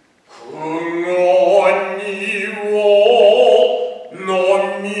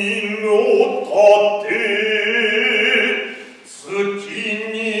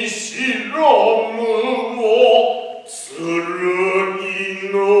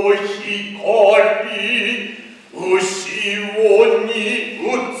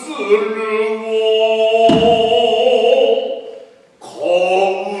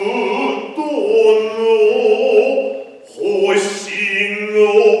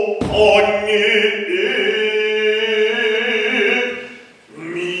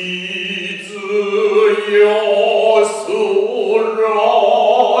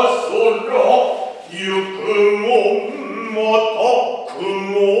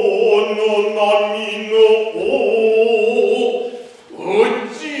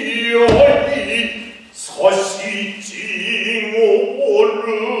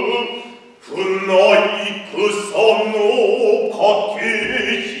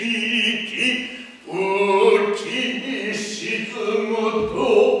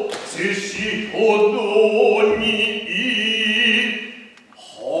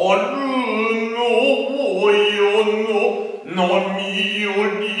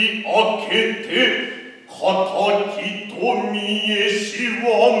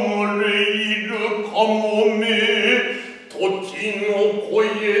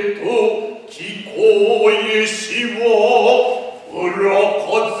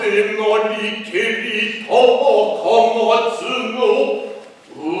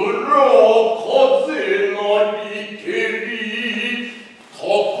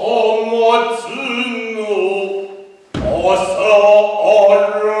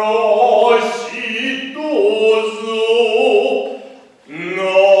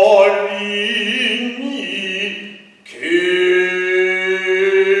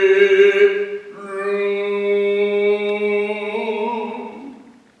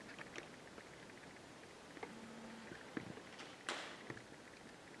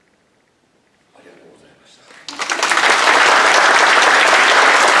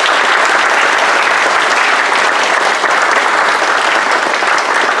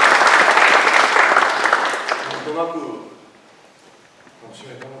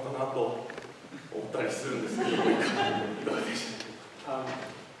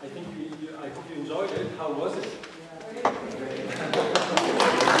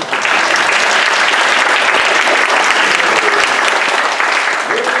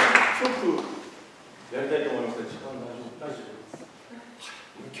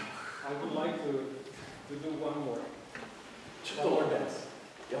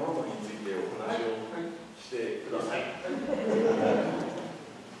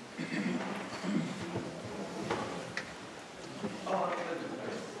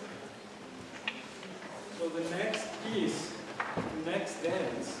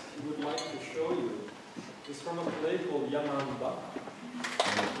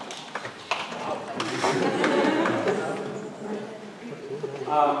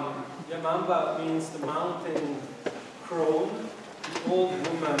Yamamba means the mountain crone, the old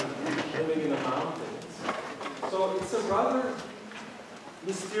woman living in the mountains. So it's a rather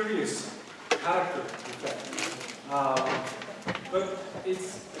mysterious character, in fact. But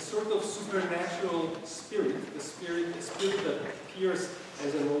it's a sort of supernatural spirit, a spirit that appears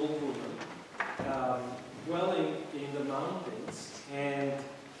as an old woman, dwelling in the mountains. And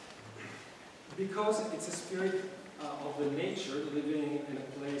because it's a spirit of the nature, living in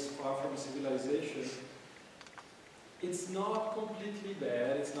a place far from civilization, it's not completely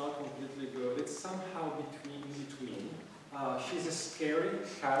bad, it's not completely good, it's somehow between. She's a scary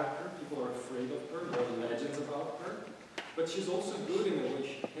character, people are afraid of her, there are legends about her, but she's also good in a way.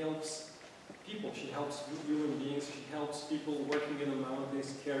 She helps people, she helps human beings, she helps people working in the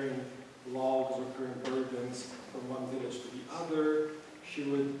mountains, carrying logs or carrying burdens from one village to the other. She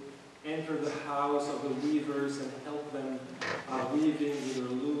would enter the house of the weavers and help them weaving with their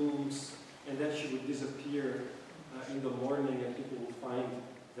looms, and then she would disappear in the morning, and people would find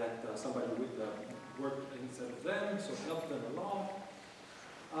that somebody would work instead of them, so help them along.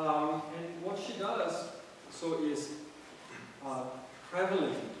 And what she does is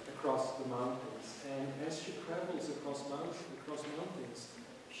traveling across the mountains, and as she travels across mountains,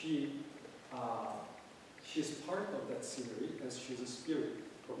 she's part of that scenery, as she's a spirit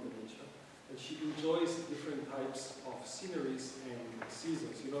from the nature, and she enjoys different types of sceneries and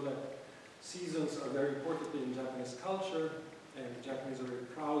seasons. You know that seasons are very important in Japanese culture. and the Japanese are very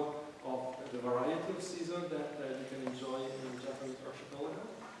proud of the variety of season that you can enjoy in the Japanese archipelago.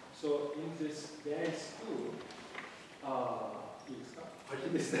 So in this dance too,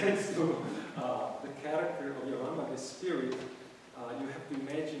 the character of Yorama, the spirit, you have to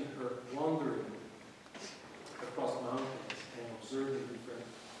imagine her wandering across mountains and observing different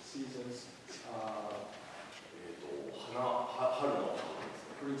seasons.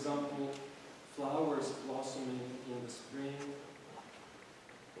 For example, flowers blossoming in the spring.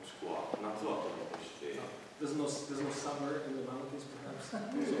 There's no summer in the mountains, perhaps. So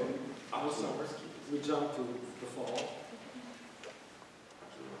no summer. We jump to the fall.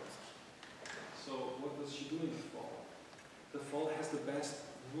 So what does she do in the fall? The fall has the best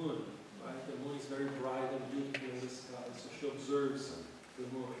moon, right? The moon is very bright and beautiful in the sky, so she observes the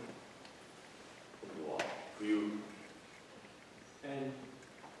moon. And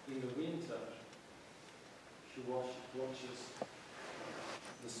in the winter, she watches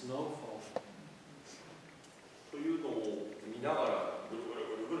the snowfall.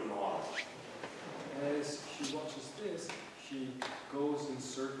 As she watches this, she goes in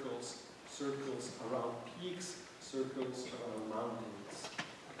circles around peaks, circles around mountains.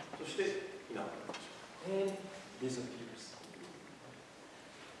 And disappears.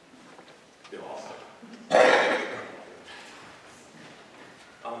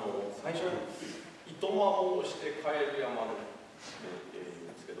 最初に糸間をして帰る山の言う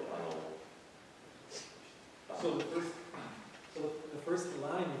んですけど、So the first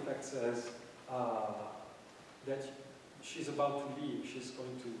line, in fact, says that she's about to leave. She's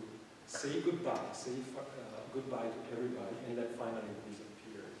going to say goodbye, goodbye to everybody, and then finally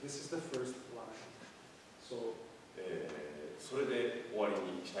disappear. This is the first line. So それで終わり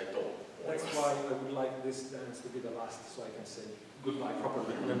にしたいと思います。 that's why I would like this dance to be the last, so I can say goodbye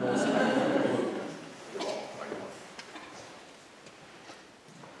properly in the most way. では、参ります。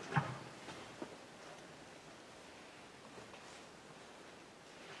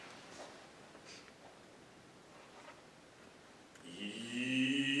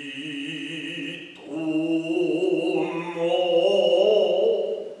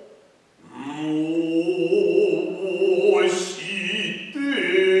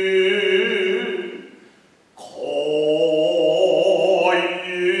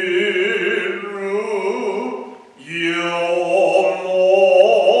帰る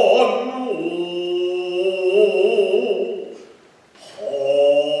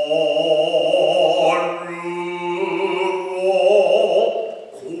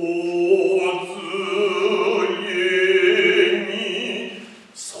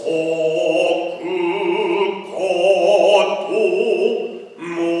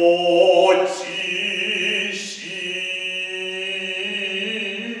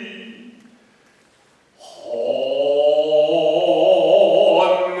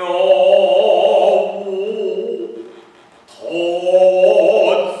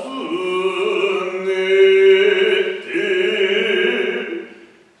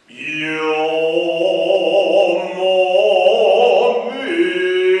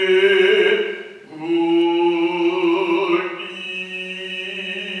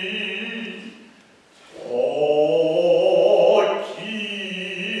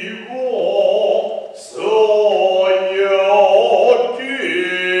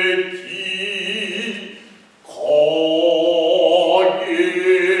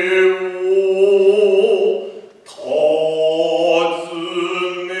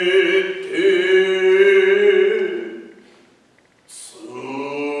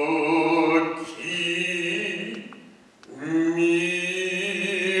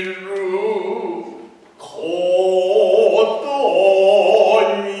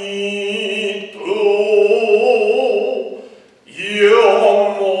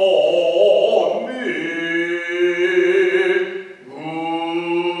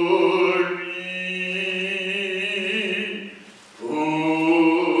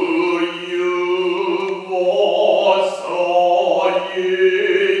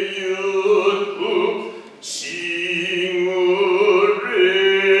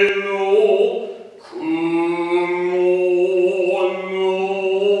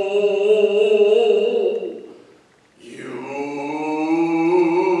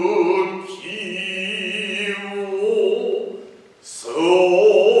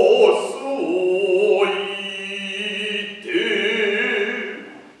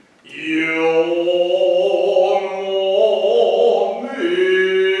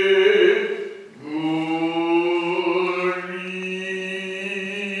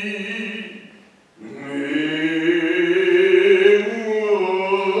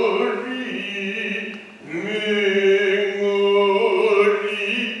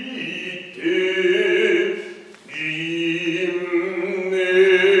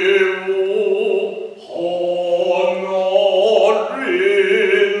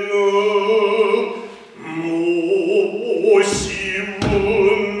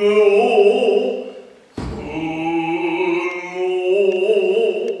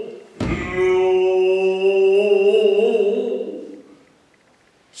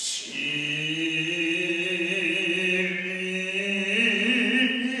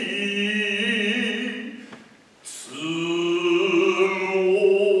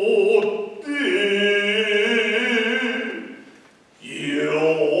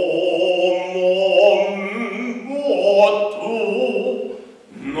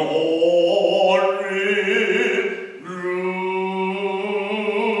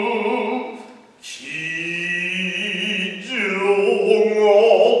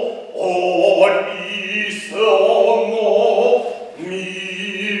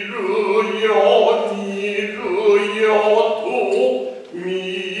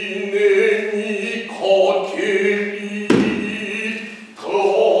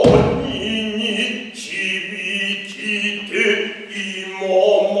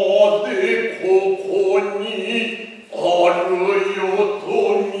までここにあるよと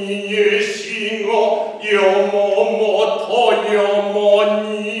見えしが山また山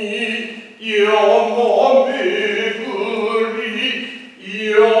に山巡り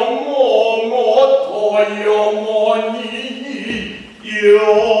山また山に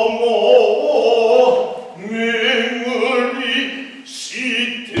山を巡り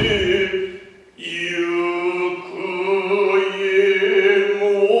してゆくへも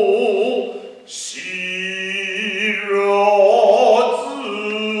知らず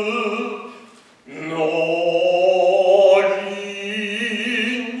なり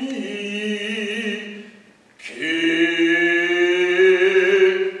にけり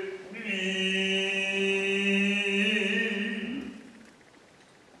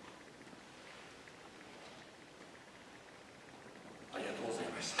ありがとうござい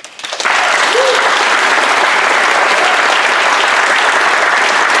ました。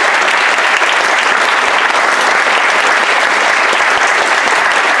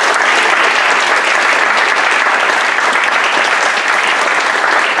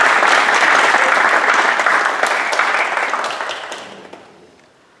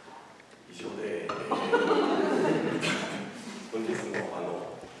以上で、本日の日本の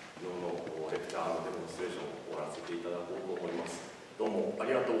レクチャーのデモンストレーションを終わらせていただこうと思います。どうもあ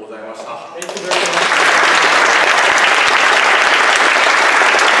りがとうございました。Thank you very much.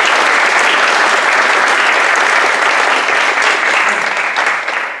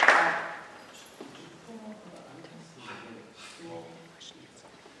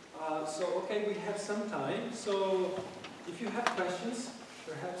 So, okay, we have some time. So, if you have questions,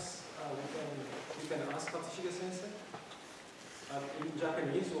 perhaps you can ask Tatsushige Sensei in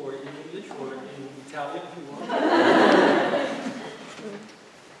Japanese or in English or in Italian if you want.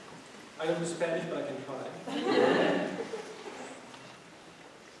 I don't know Spanish, but I can try.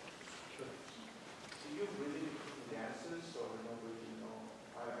 Sure. Do you really dances or no really no?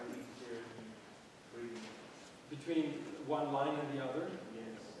 I need to hear reading. Between one line and the other.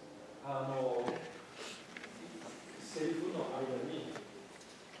 Yes. セリフの間に息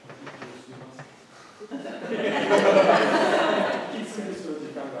を吸います。息する時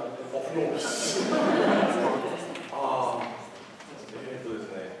間があって。オフローですね、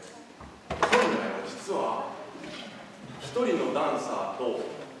実は1人のダンサーと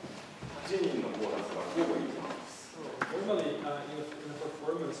8人のコーラスが交互にいきます。Normally, in a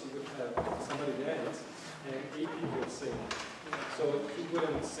performance, you would have somebody dance and 8 people sing. So he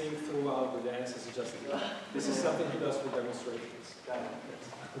wouldn't sing throughout the dance, it's just this is something he does for demonstrations.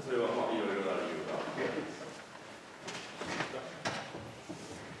 それはまあいろいろな理由が。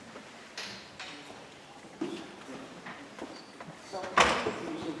Some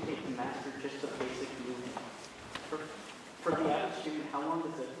people usually take to master just the basic movement. For the average student, how long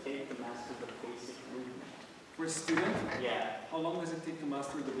does it take to master the basic movement? For a student, Yeah. how long does it take to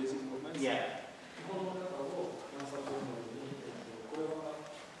master the basic movements? Yeah.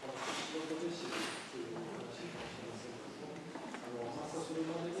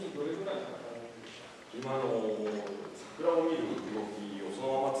 今の桜を見る動きをその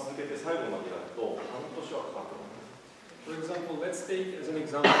まま続けて最後までやると半年はかかると思います。 For example, let's take as an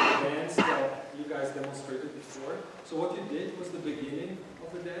example the dance that you guys demonstrated before. So what you did was the beginning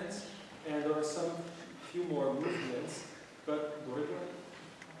of the dance, and there are some few more movements, but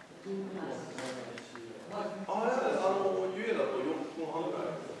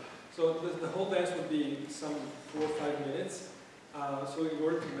so the whole dance would be some 4 or 5 minutes. So in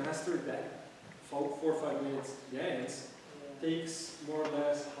order to master that 4 or 5 minutes dance, takes more or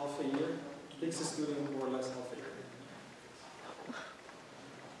less half a year. Takes a student more or less half a year.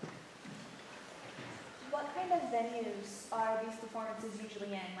 What kind of venues are these performances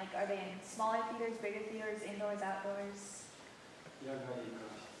usually in? Like, are they in smaller theaters, bigger theaters, indoors, outdoors?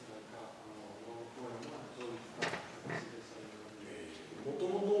 もと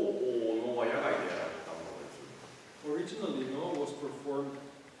もとのは野外でやられたものです。 Originally, no, was performed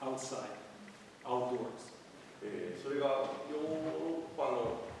outside, outdoors. それがヨーロッパ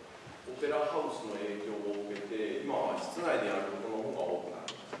のオペラハウスの影響を受けて、今は室内でやることの方が多くなる。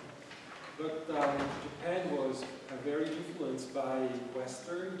 But Japan was very influenced by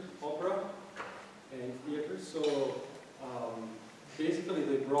Western opera and theater, so basically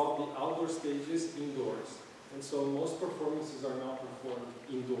they brought the outdoor stages indoors. And so most performances are now performed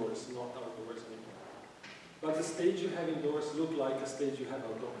indoors, not outdoors anymore. But the stage you have indoors look like a stage you have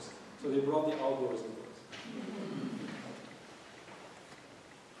outdoors. So they brought the outdoors indoors.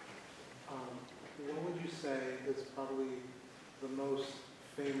 What would you say is probably the most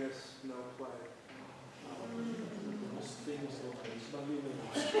famous no play? most famous の一番有名な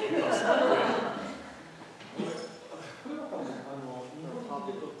これは多分日本パ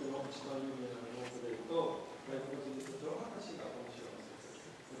ーティーとっての一番有名なノートで言うと外国人と私が面白い説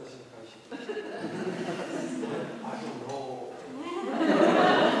私の会社I don't know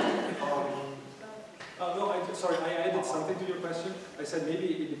no, sorry, I added something to your question. I said maybe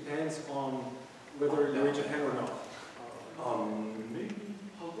it depends on whether you're in Japan or not.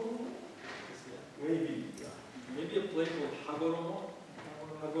 Maybe Maybe a play called Hagoromo.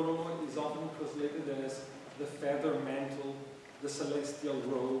 Hagoromo is often translated as the feather mantle, the celestial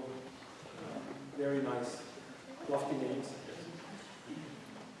robe. Very nice, lofty names.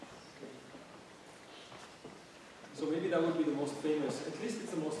 So maybe that would be the most famous, at least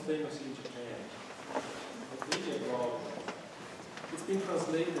it's the most famous in Japan. But maybe abroad. It's been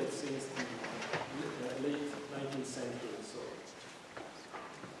translated since the late 19th century. So,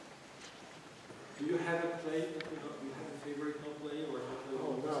 do you have a play? Do you have a favorite no play or no play?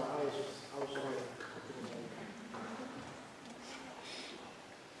 Oh no, I was sorry.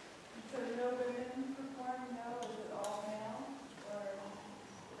 So no women perform now? Is it all male? Or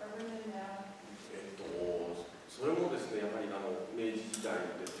women now? それもですね、やはり明治時代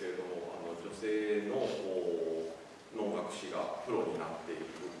ですけれども、女性の能楽師がプロになってい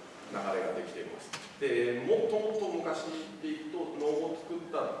く流れができています。で、もっともっと昔でいくと、能を作っ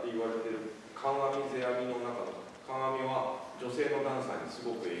たって言われている観阿弥世阿弥の中の観阿弥は女性のダンサーにす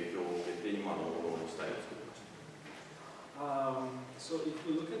ごく影響を受けて今の能のスタイルを作りました。So if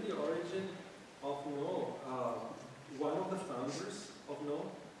you look at the origin of No, one of the founders of No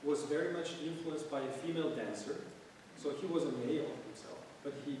was very much influenced by a female dancer. So he was a male himself,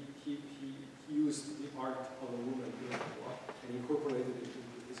 but he used the art of a woman and incorporated it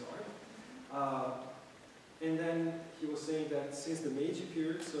into his art. And then he was saying that since the Meiji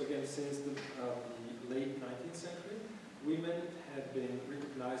period, so again since the late 19th century, women have been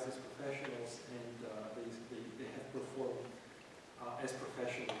recognized as professionals and they have performed as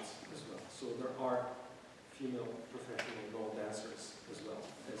professionals as well. So there are female professional No dancers as well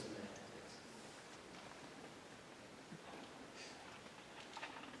as men.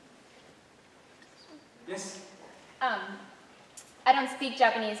 Yes? I don't speak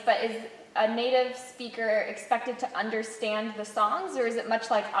Japanese, but is a native speaker expected to understand the songs, or is it much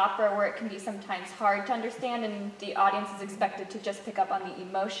like opera where it can be sometimes hard to understand and the audience is expected to just pick up on the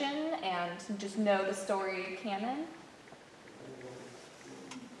emotion and just know the story canon?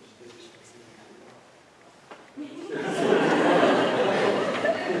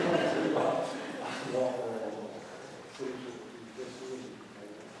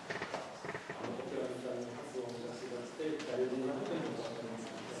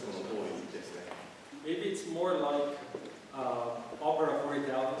 Maybe it's more like opera for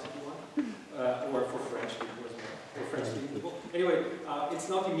Italians, if you want, or for French people as well, for French-speaking people. Anyway, it's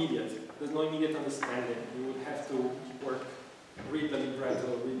not immediate. There's no immediate understanding. You would have to read the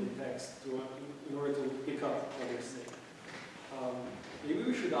libretto, read the text in order to pick up what they're saying. Maybe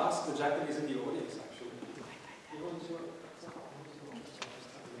we should ask the Japanese in the audience, actually.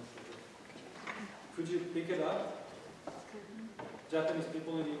 Could you pick it up? Japanese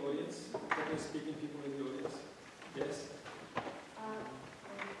people in the audience? Japanese speaking people in the audience? Yes?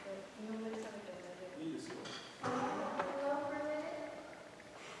 いいですよ。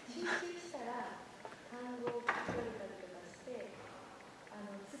集中したら単語を聞こえたりとかして、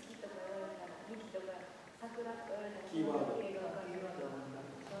月とか言われたら、雪とか桜とか言われたら、キーワードが分かるような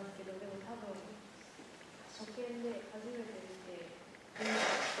ますけど、でも多分初見で初めて見て、みんな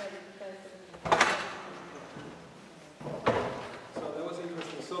がしっかり理解するのが。So that was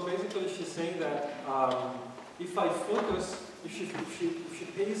interesting. So basically she's saying that if I focus, if she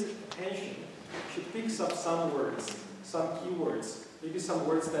pays attention, she picks up some words, some keywords, maybe some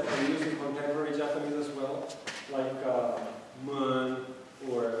words that are used in contemporary Japanese as well, like moon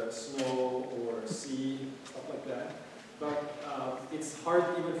or snow or sea, stuff like that. But it's hard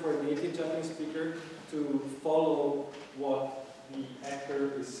even for a native Japanese speaker to follow what the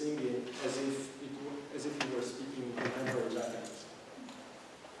actor is singing as if he were speaking contemporary Japanese.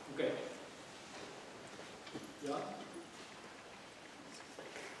 Okay. Yeah?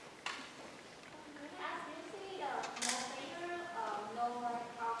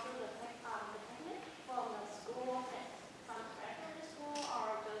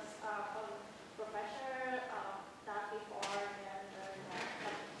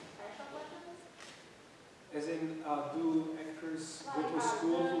 As in, do actors go to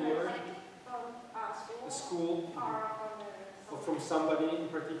school to learn? A school? Or from somebody in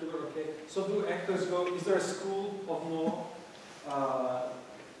particular? Okay. So do actors go, is there a school of No?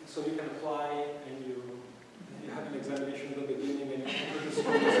 So you can apply and you you have an examination at the beginning and you enter the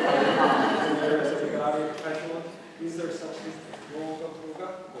school as a karate professional. Is there such thing?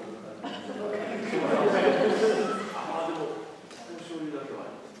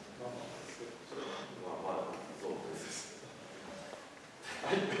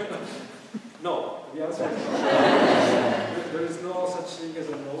 No, the answer is no. There is no such thing as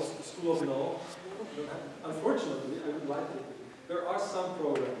a no, school of no. Unfortunately, I would like it. There are some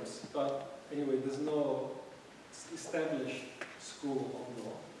programs, but anyway, there's no established school of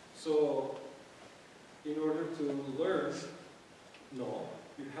no. So, in order to learn no,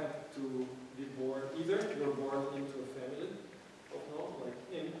 you have to be born, either you're born into a family of no, like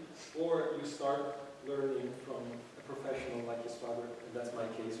him, or you start learning from a professional like his father, and that's my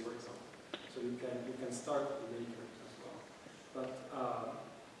case, for example. So you can start later as well. But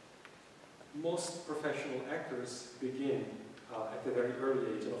most professional actors begin at a very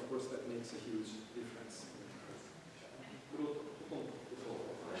early age, and of course that makes a huge difference.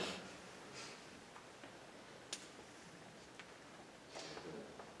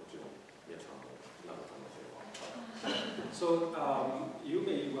 So you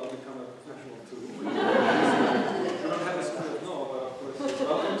may well become a professional too. You don't have a school of no, but of course you're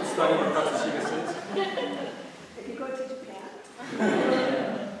welcome to study what Tatsushige says. If you go to Japan,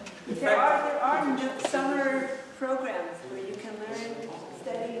 there are summer programs where you can learn,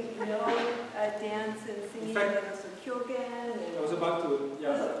 study, dance and singing, and also kyogen. I was about to,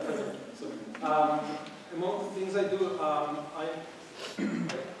 yeah. So, among the things I do,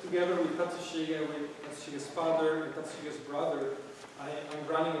 together with Tatsushige's father and Tatsushige's brother, I'm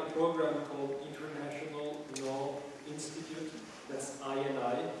running a program called International No Institute. That's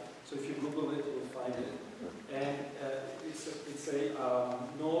INI. So if you Google it, you'll find it. And it's a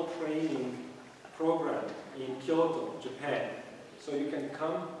no training program in Kyoto, Japan. So you can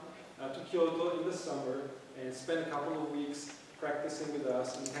come to Kyoto in the summer and spend a couple of weeks practicing with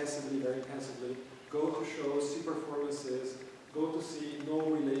us intensively, very intensively. Go to shows, see performances, go to see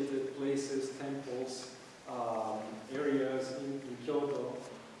no-related places, temples, areas in Kyoto,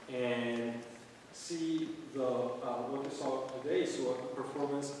 and see what you saw today, so a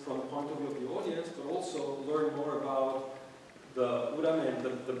performance from the point of view of the audience, but also learn more about the uramen,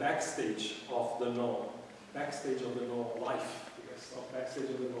 the backstage of the no, backstage of the no life, I guess, or backstage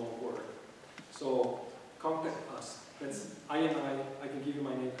of the no work. So contact us. That's INI. I can give you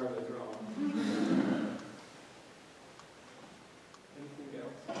my name card later on. Anything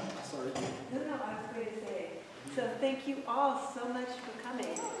else? Sorry. No, I was going to say, so thank you all so much for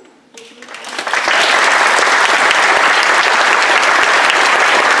coming.